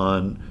based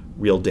on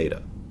real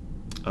data.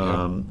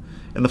 And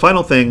the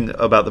final thing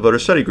about the Voter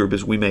Study Group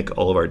is we make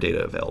all of our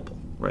data available,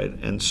 right?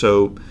 And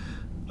so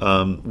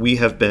we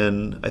have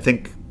been, I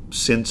think,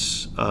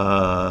 since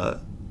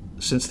the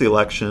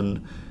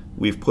election,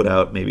 we've put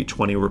out maybe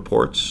 20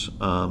 reports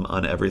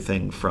on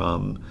everything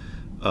from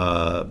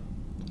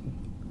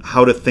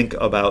how to think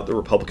about the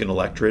Republican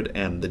electorate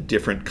and the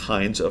different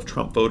kinds of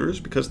Trump voters,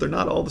 because they're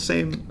not all the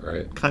same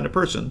kind of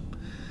person,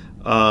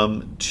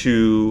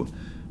 to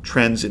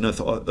trends in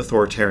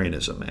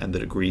authoritarianism and the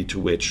degree to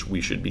which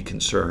we should be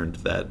concerned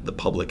that the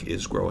public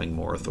is growing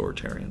more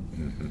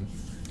authoritarian.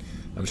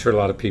 I'm sure a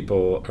lot of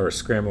people are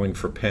scrambling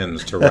for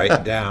pens to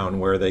write down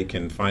where they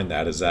can find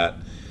that. Is that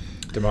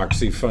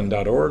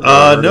democracyfund.org?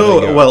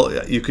 No,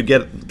 well, you could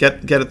get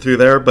it through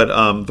there, but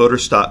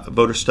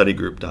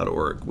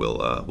voterstudygroup.org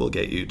will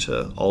get you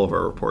to all of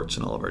our reports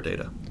and all of our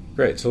data.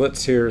 Great. So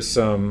let's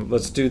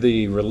do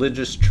the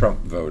religious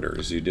Trump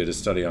voters. You did a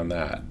study on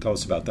that. Tell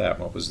us about that.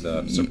 What was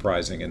the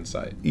surprising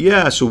insight?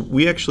 Yeah, so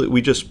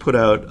we just put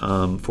out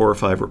 4 or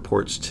 5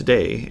 reports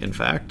today, in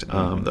fact.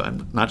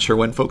 I'm not sure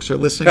when folks are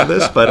listening to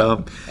this,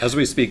 but... As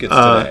we speak, it's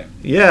today.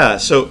 Yeah,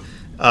 so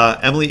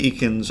Emily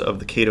Ekins of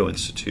the Cato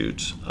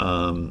Institute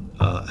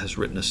has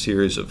written a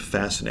series of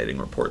fascinating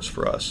reports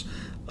for us.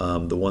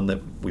 The one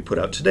that we put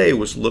out today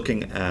was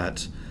looking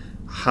at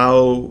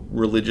how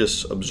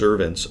religious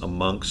observance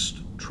amongst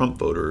Trump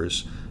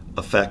voters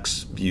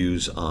affects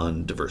views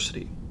on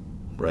diversity,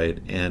 right?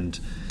 And,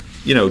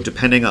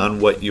 depending on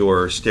what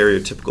your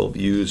stereotypical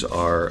views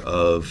are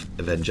of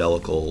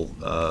evangelical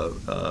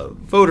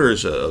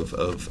voters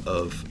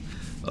of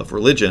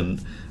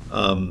religion,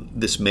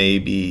 this may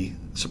be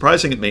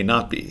surprising, it may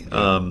not be.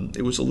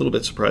 It was a little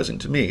bit surprising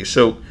to me.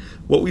 So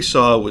what we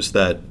saw was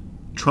that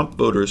Trump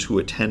voters who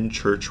attend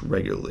church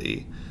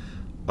regularly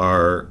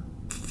are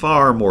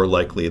far more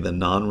likely than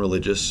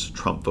non-religious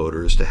Trump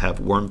voters to have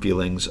warm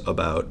feelings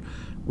about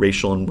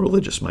racial and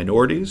religious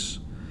minorities,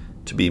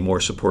 to be more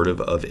supportive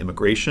of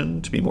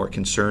immigration, to be more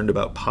concerned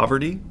about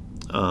poverty.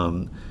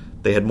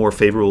 They had more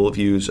favorable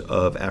views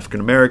of African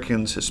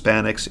Americans,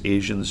 Hispanics,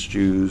 Asians,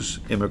 Jews,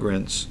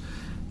 immigrants.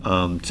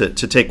 To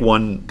take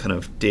one kind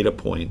of data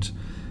point,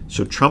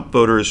 so Trump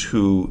voters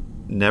who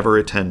never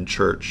attend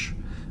church,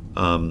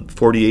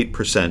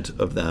 48%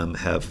 of them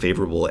have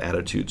favorable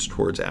attitudes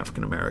towards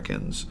African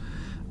Americans.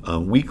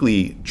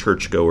 Weekly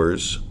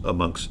churchgoers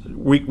amongst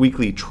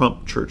weekly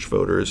Trump church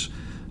voters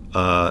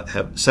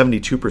have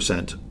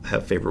 72%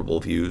 have favorable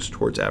views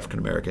towards African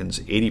Americans,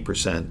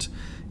 80%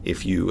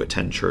 if you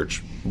attend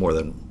church more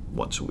than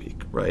once a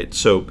week, right?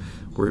 So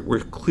we're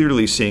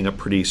clearly seeing a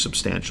pretty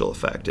substantial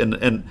effect.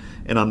 And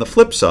on the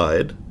flip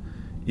side,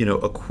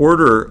 a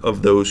quarter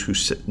of those who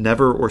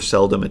never or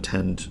seldom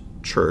attend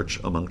church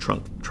among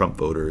Trump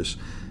voters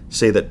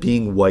say that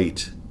being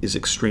white is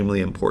extremely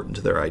important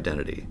to their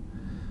identity.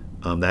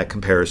 That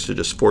compares to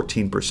just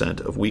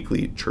 14% of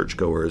weekly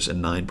churchgoers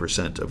and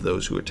 9% of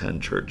those who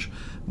attend church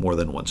more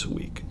than once a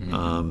week.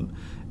 Mm-hmm.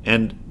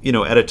 And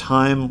at a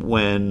time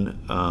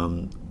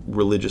when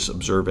religious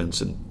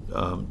observance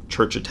and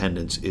church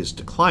attendance is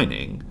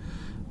declining,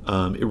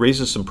 it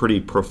raises some pretty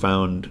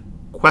profound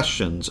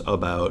questions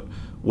about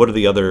what are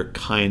the other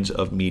kinds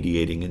of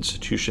mediating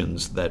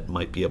institutions that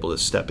might be able to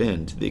step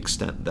in to the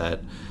extent that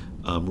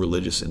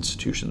religious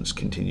institutions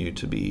continue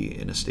to be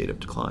in a state of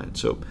decline.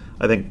 So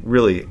I think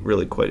really,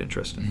 really quite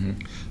interesting.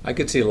 Mm-hmm. I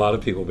could see a lot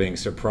of people being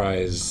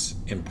surprised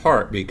in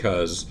part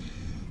because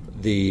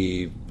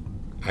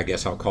I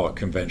guess I'll call it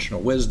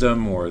conventional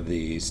wisdom or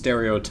the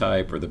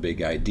stereotype or the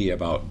big idea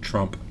about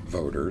Trump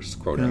voters,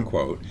 quote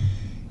unquote,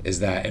 is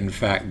that in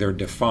fact they're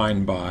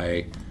defined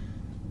by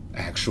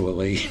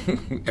actually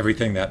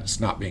everything that's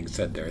not being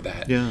said there,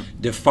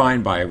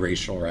 defined by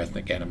racial or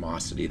ethnic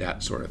animosity,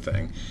 that sort of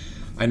thing.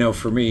 I know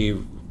for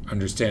me,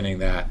 understanding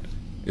that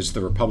it's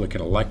the Republican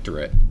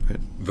electorate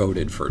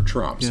voted for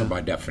Trump. So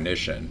by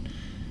definition,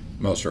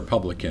 most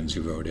Republicans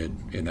who voted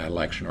in that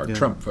election are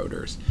Trump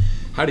voters.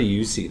 How do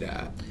you see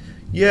that?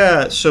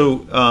 Yeah,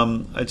 so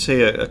I'd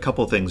say a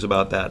couple things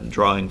about that, and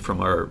drawing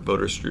from our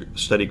voter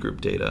study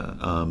group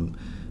data.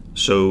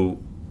 So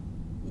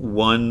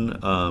one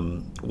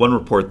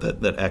report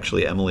that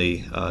actually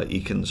Emily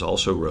Ekins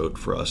also wrote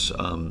for us,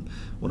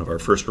 one of our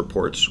first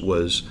reports,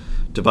 was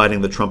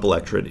dividing the Trump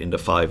electorate into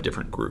 5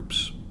 different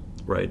groups,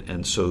 right?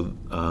 And so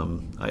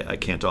I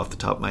can't off the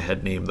top of my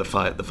head name the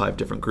five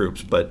different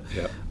groups, but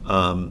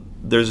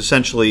there's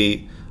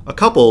essentially a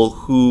couple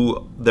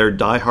who they're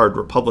diehard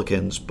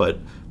Republicans, but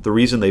the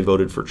reason they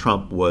voted for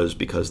Trump was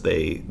because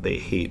they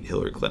hate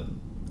Hillary Clinton,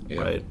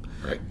 right?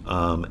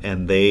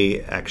 And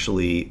they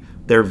actually,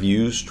 their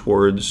views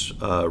towards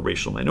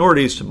racial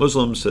minorities, to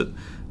Muslims, that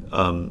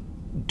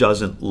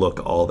doesn't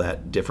look all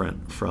that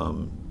different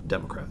from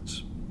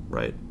Democrats,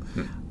 right?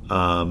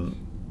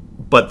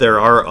 But there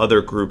are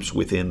other groups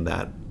within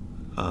that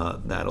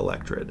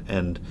electorate,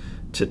 and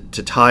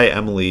to tie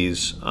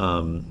Emily's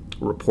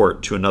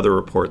report to another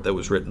report that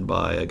was written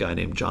by a guy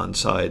named John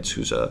Sides,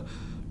 who's a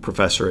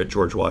professor at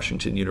George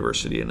Washington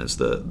University and is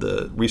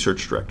the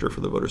research director for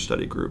the voter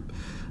study group.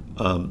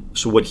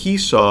 So what he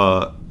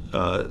saw,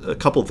 a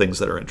couple of things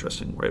that are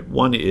interesting, right?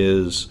 One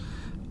is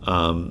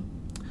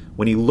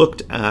when he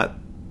looked at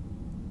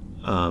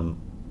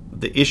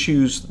the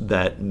issues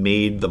that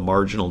made the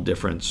marginal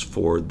difference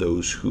for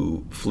those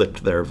who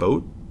flipped their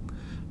vote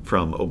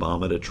from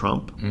Obama to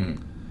Trump,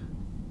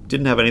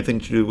 didn't have anything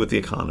to do with the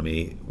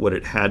economy. What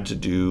it had to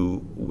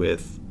do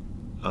with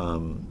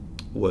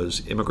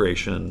was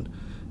immigration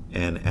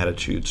and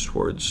attitudes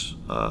towards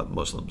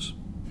Muslims,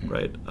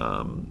 right?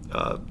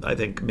 I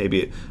think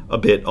maybe a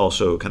bit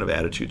also kind of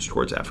attitudes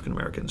towards African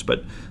Americans.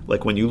 But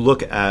like when you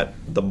look at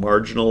the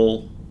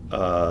marginal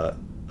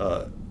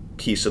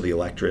piece of the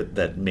electorate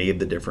that made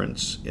the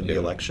difference in the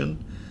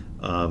election,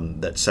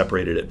 that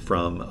separated it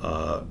from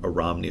a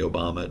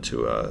Romney-Obama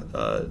to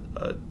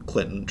a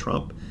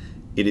Clinton-Trump,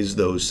 it is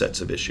those sets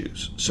of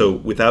issues. So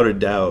without a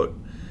doubt,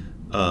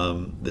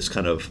 this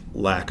kind of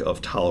lack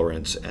of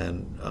tolerance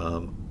and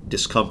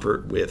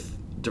discomfort with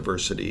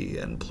diversity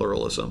and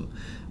pluralism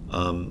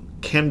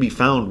can be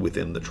found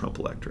within the Trump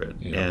electorate,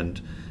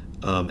 and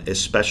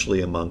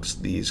especially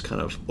amongst these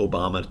kind of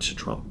Obama to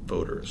Trump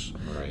voters,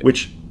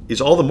 which is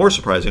all the more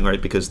surprising,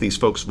 right? Because these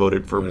folks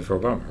voted for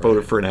Obama,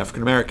 voted for an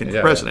African American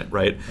president,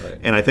 right?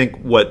 And I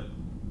think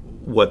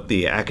what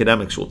the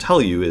academics will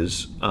tell you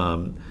is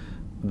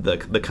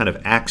the kind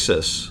of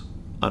axis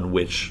on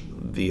which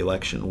the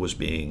election was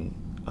being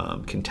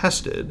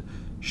contested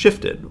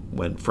shifted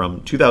when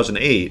from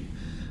 2008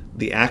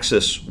 the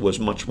axis was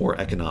much more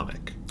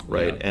economic,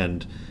 right?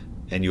 And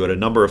you had a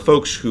number of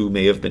folks who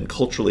may have been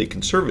culturally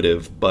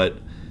conservative but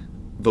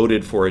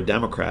voted for a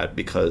Democrat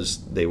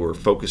because they were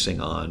focusing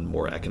on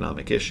more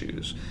economic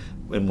issues.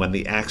 And when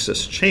the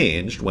axis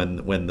changed, when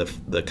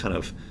the kind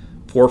of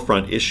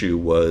forefront issue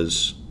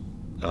was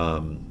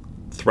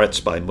threats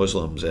by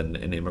Muslims and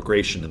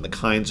immigration and the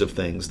kinds of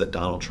things that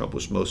Donald Trump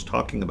was most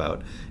talking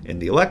about in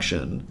the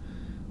election,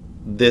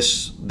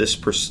 this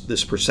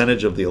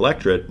percentage of the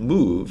electorate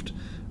moved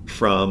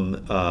from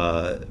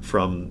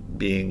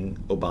being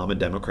Obama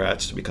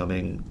Democrats to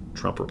becoming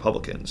Trump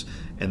Republicans,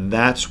 and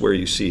that's where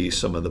you see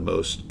some of the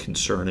most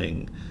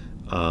concerning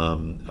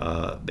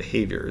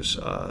behaviors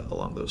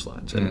along those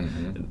lines.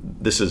 And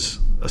this is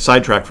a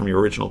sidetrack from your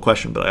original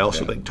question, but I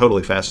also think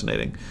totally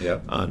fascinating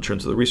in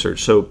terms of the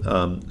research. So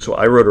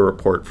I wrote a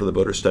report for the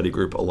Voter Study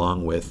Group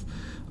along with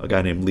a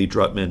guy named Lee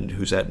Drutman,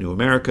 who's at New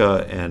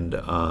America, and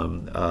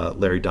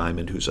Larry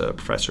Diamond, who's a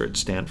professor at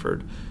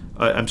Stanford.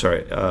 At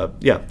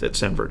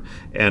Stanford.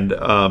 And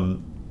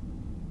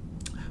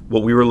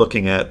what we were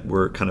looking at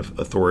were kind of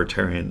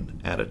authoritarian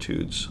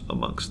attitudes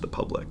amongst the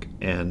public.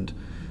 And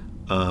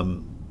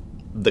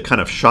the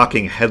kind of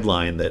shocking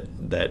headline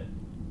that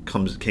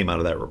came out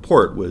of that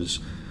report was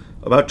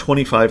about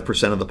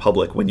 25% of the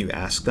public, when you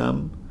ask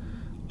them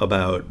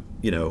about,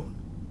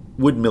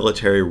 would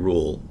military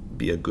rule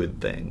be a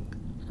good thing?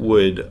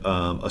 Would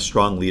a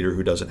strong leader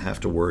who doesn't have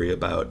to worry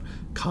about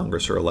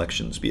Congress or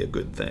elections be a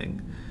good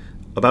thing?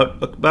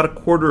 About a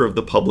quarter of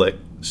the public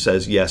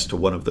says yes to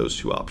one of those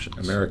two options.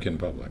 American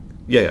public.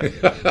 Yeah.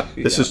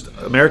 This is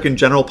American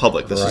general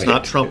public. This is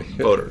not Trump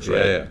voters,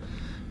 right?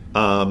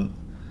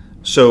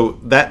 So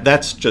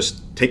that's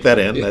just take that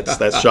in.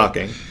 That's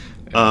shocking.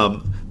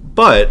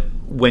 But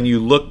when you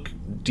look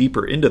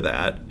deeper into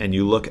that and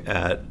you look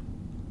at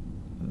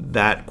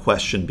that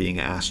question being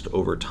asked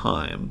over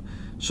time,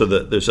 so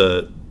that there's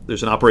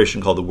an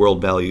operation called the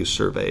World Values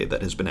Survey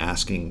that has been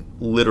asking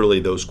literally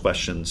those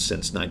questions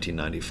since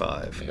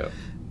 1995.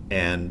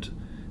 And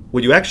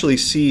what you actually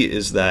see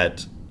is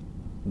that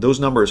those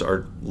numbers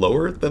are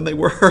lower than they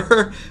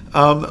were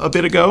a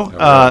bit ago.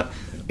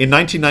 In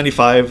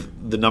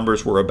 1995, the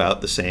numbers were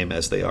about the same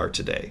as they are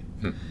today.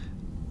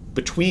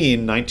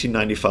 Between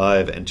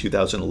 1995 and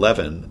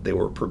 2011, they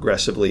were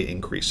progressively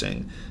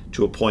increasing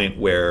to a point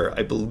where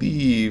I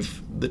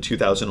believe the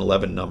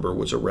 2011 number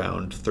was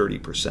around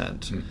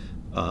 30%.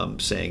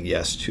 Saying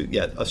yes to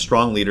a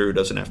strong leader who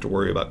doesn't have to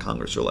worry about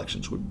Congress or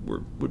elections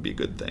would be a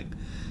good thing.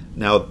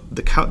 Now,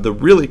 the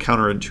really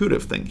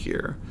counterintuitive thing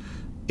here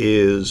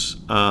is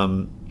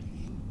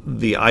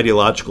the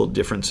ideological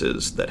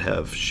differences that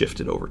have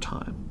shifted over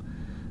time.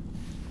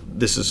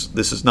 This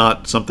is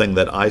not something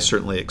that I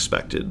certainly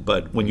expected,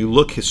 but when you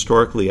look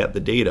historically at the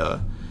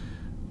data,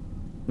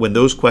 when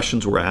those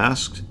questions were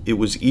asked, it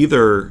was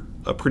either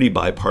a pretty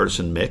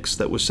bipartisan mix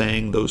that was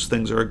saying those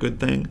things are a good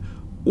thing,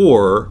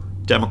 or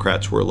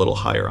Democrats were a little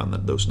higher on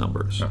those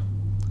numbers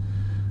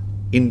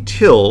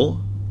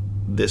until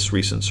this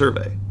recent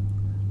survey,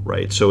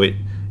 right? So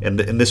and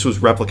this was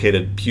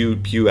replicated. Pew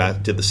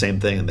did the same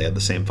thing, and they had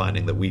the same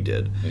finding that we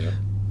did.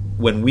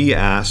 When we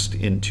asked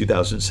in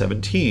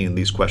 2017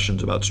 these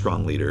questions about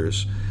strong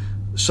leaders,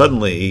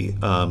 suddenly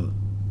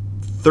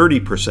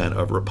 30%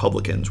 of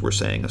Republicans were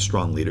saying a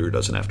strong leader who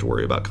doesn't have to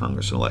worry about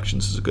Congress and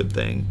elections is a good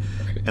thing,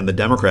 and the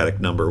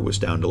Democratic number was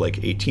down to like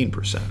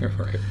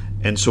 18%.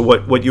 And so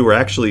what you were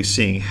actually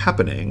seeing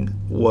happening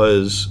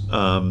was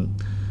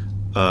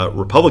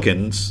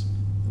Republicans,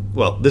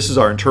 well, this is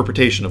our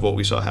interpretation of what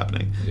we saw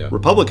happening.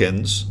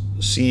 Republicans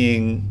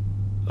seeing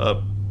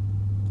an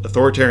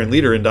authoritarian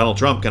leader in Donald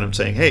Trump kind of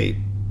saying, hey,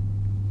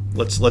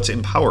 let's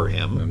empower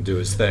him. Let him do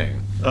his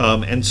thing.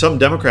 And some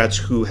Democrats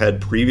who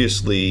had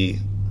previously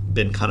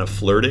been kind of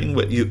flirting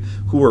with you,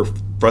 who were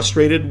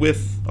frustrated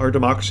with our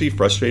democracy,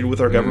 frustrated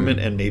with our government,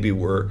 and maybe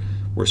were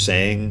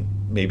saying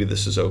maybe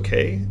this is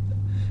okay.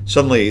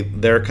 Suddenly,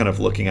 they're kind of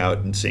looking out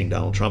and seeing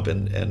Donald Trump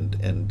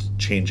and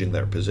changing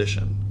their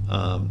position.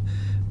 And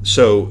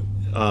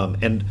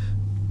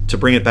to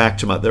bring it back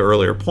to the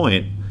earlier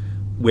point,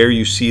 where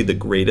you see the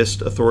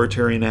greatest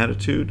authoritarian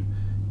attitude,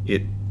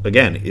 it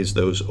again is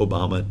those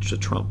Obama to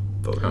Trump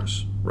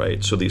voters,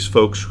 right? So these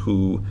folks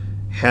who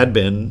had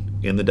been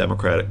in the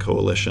Democratic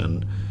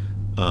coalition,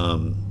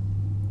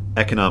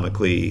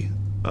 economically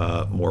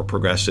more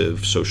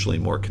progressive, socially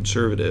more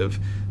conservative,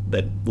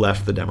 that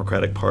left the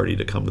Democratic Party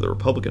to come to the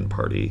Republican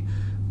Party,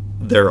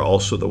 they're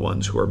also the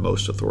ones who are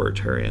most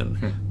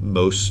authoritarian,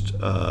 most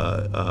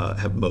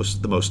have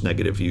the most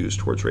negative views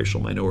towards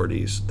racial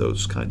minorities,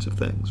 those kinds of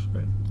things.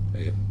 Right.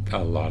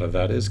 A lot of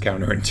that is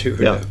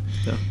counterintuitive.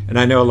 Yeah. And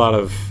I know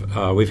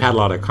we've had a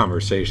lot of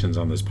conversations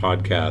on this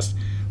podcast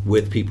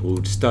with people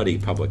who study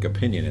public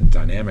opinion and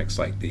dynamics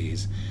like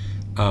these.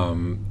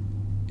 And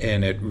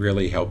it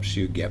really helps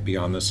you get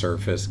beyond the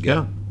surface,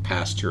 get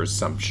past your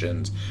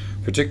assumptions,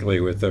 particularly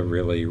with a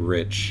really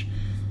rich,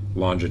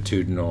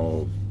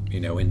 longitudinal,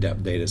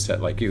 in-depth data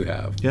set like you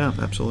have. Yeah,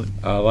 absolutely.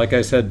 Like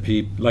I said,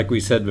 Pete, like we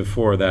said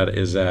before, that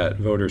is at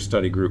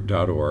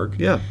voterstudygroup.org.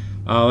 Yeah.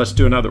 Let's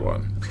do another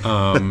one.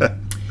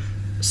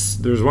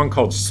 There's one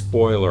called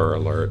Spoiler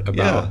Alert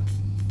about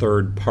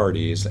third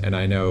parties, and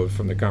I know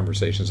from the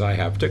conversations I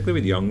have, particularly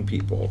with young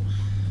people,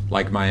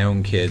 like my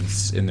own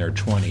kids in their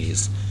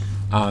 20s,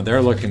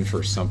 they're looking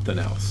for something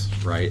else,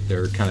 right?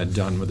 They're kind of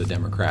done with the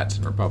Democrats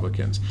and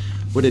Republicans.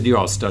 What did you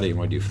all study, and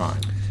what did you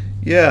find?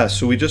 Yeah,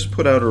 so we just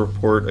put out a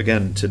report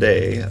again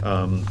today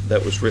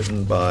that was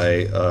written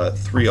by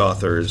 3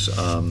 authors.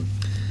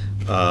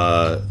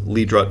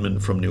 Lee Drutman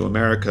from New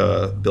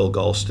America, Bill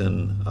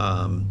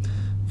Galston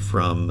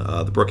from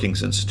the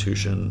Brookings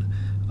Institution,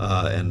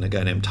 and a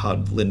guy named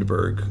Todd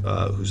Lindberg,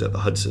 who's at the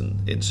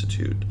Hudson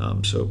Institute.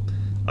 So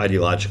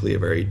ideologically a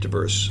very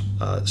diverse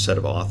set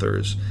of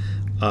authors.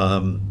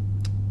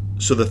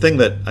 So the thing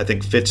that I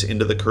think fits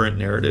into the current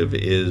narrative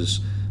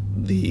is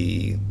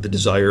the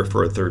desire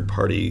for a third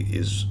party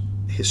is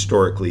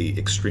historically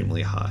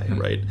extremely high,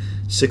 right?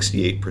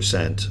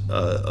 68%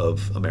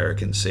 of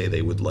Americans say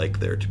they would like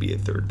there to be a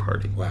third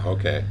party. Wow,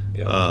 okay.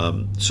 Yeah.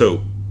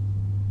 So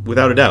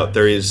without a doubt,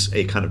 there is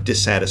a kind of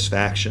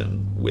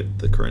dissatisfaction with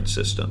the current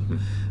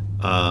system.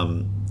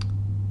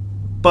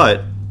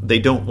 But they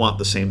don't want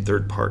the same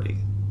third party,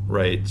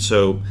 right?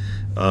 So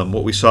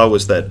what we saw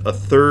was that a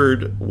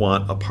third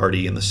want a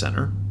party in the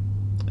center,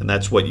 and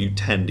that's what you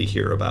tend to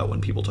hear about when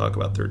people talk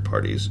about third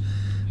parties.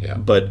 Yeah.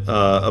 But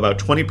about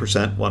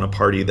 20% want a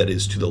party that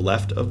is to the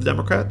left of the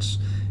Democrats,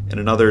 and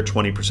another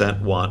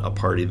 20% want a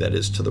party that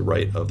is to the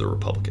right of the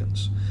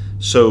Republicans.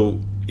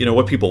 So,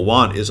 what people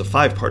want is a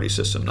 5-party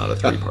system, not a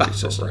 3-party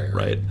system,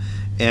 right?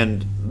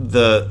 And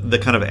the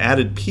kind of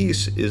added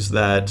piece is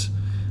that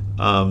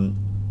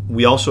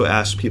we also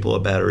asked people a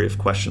battery of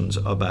questions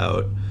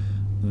about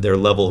their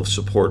level of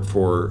support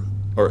for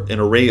or an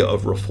array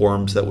of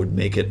reforms that would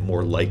make it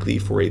more likely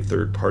for a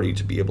third party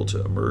to be able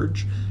to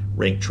emerge.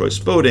 Ranked choice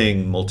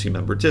voting,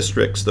 multi-member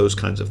districts, those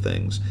kinds of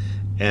things.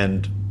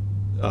 And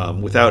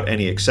without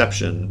any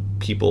exception,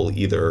 people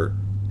either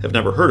have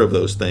never heard of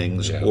those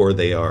things or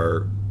they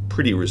are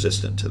pretty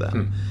resistant to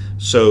them.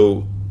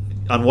 So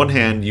on one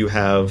hand, you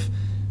have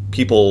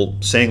people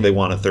saying they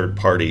want a third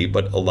party,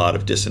 but a lot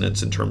of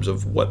dissonance in terms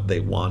of what they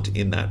want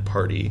in that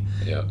party.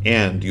 Yeah.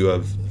 And you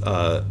have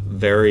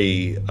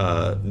very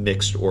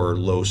mixed or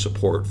low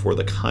support for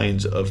the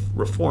kinds of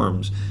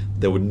reforms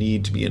that would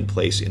need to be in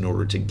place in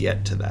order to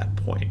get to that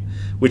point,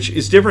 which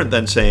is different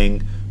than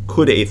saying,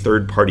 could a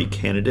third party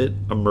candidate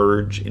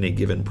emerge in a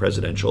given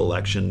presidential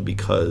election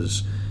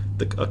because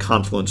a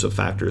confluence of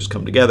factors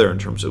come together in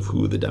terms of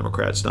who the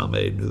Democrats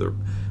nominate,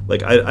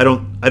 I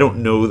don't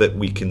know that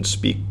we can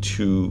speak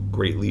too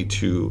greatly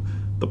to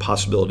the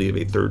possibility of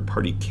a third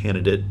party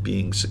candidate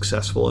being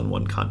successful in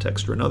one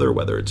context or another,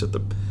 whether it's at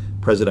the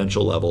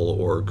presidential level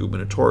or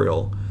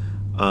gubernatorial.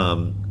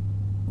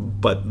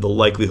 But the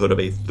likelihood of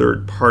a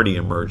third party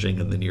emerging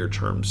in the near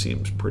term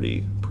seems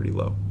pretty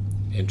low.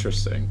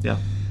 Interesting. Yeah.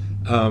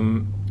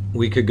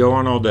 We could go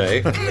on all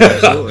day.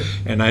 Absolutely.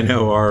 And I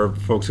know our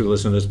folks who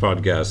listen to this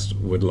podcast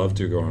would love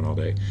to go on all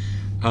day.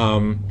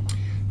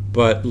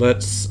 But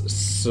let's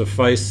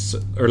suffice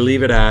or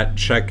leave it at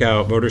check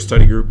out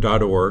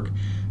voterstudygroup.org,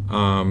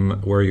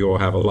 where you'll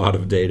have a lot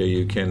of data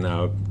you can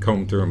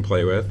comb through and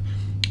play with.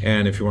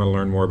 And if you want to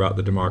learn more about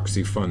the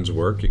Democracy Fund's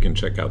work, you can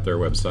check out their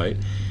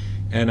website.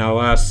 And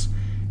I'll ask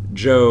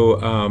Joe,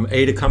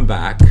 to come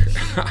back.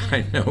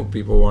 I know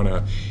people want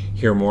to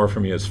hear more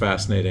from you. It's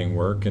fascinating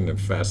work and a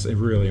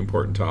really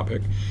important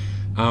topic.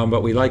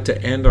 But we like to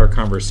end our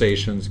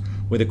conversations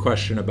with a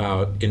question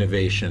about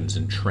innovations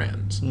and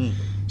trends.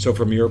 So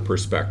from your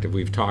perspective,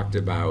 we've talked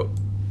about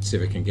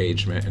civic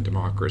engagement and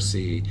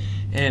democracy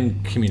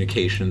and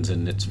communications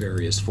in its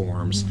various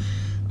forms.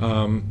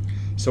 So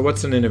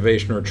what's an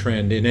innovation or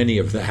trend in any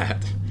of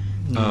that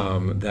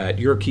that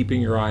you're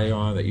keeping your eye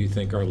on that you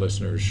think our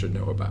listeners should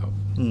know about?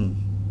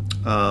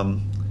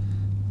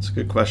 It's a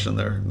good question.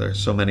 There's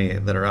so many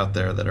that are out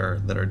there that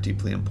are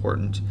deeply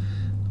important.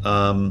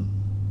 I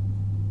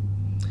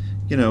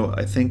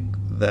think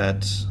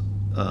that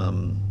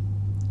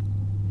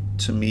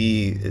to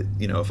me,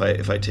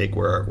 if I take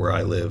where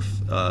I live,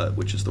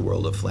 which is the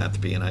world of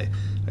philanthropy, and I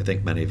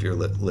think many of your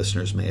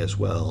listeners may as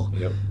well.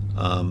 Yep.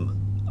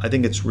 I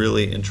think it's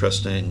really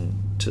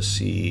interesting to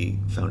see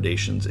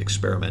foundations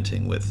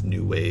experimenting with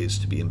new ways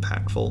to be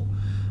impactful,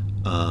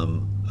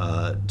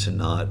 to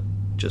not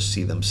just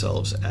see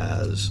themselves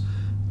as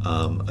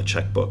a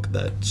checkbook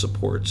that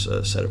supports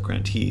a set of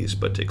grantees,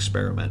 but to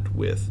experiment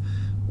with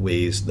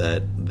ways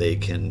that they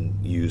can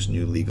use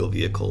new legal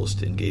vehicles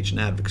to engage in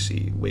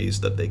advocacy,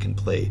 ways that they can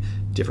play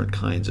different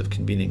kinds of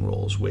convening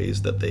roles,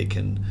 ways that they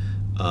can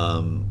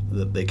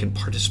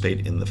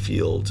participate in the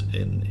field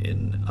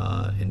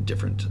in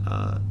different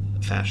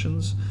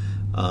fashions.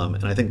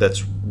 And I think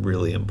that's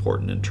really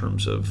important in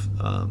terms of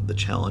the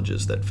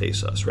challenges that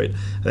face us, right?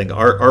 I think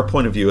our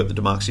point of view at the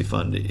Democracy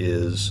Fund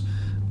is,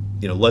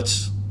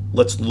 let's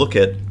look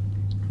at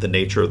the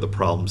nature of the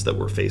problems that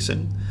we're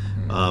facing,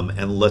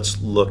 and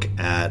let's look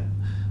at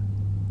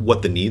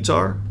what the needs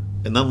are,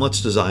 and then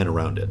let's design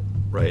around it,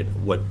 right?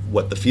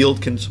 What the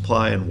field can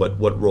supply and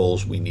what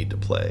roles we need to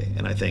play.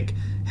 And I think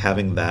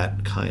having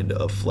that kind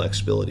of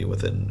flexibility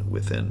within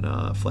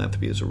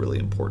philanthropy is a really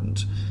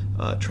important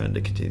trend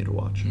to continue to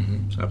watch.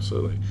 Mm-hmm.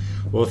 Absolutely.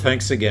 Well,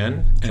 thanks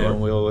again, Sure.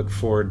 and we'll look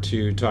forward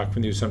to talking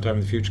with you sometime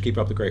in the future. Keep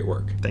up the great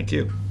work. Thank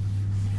you.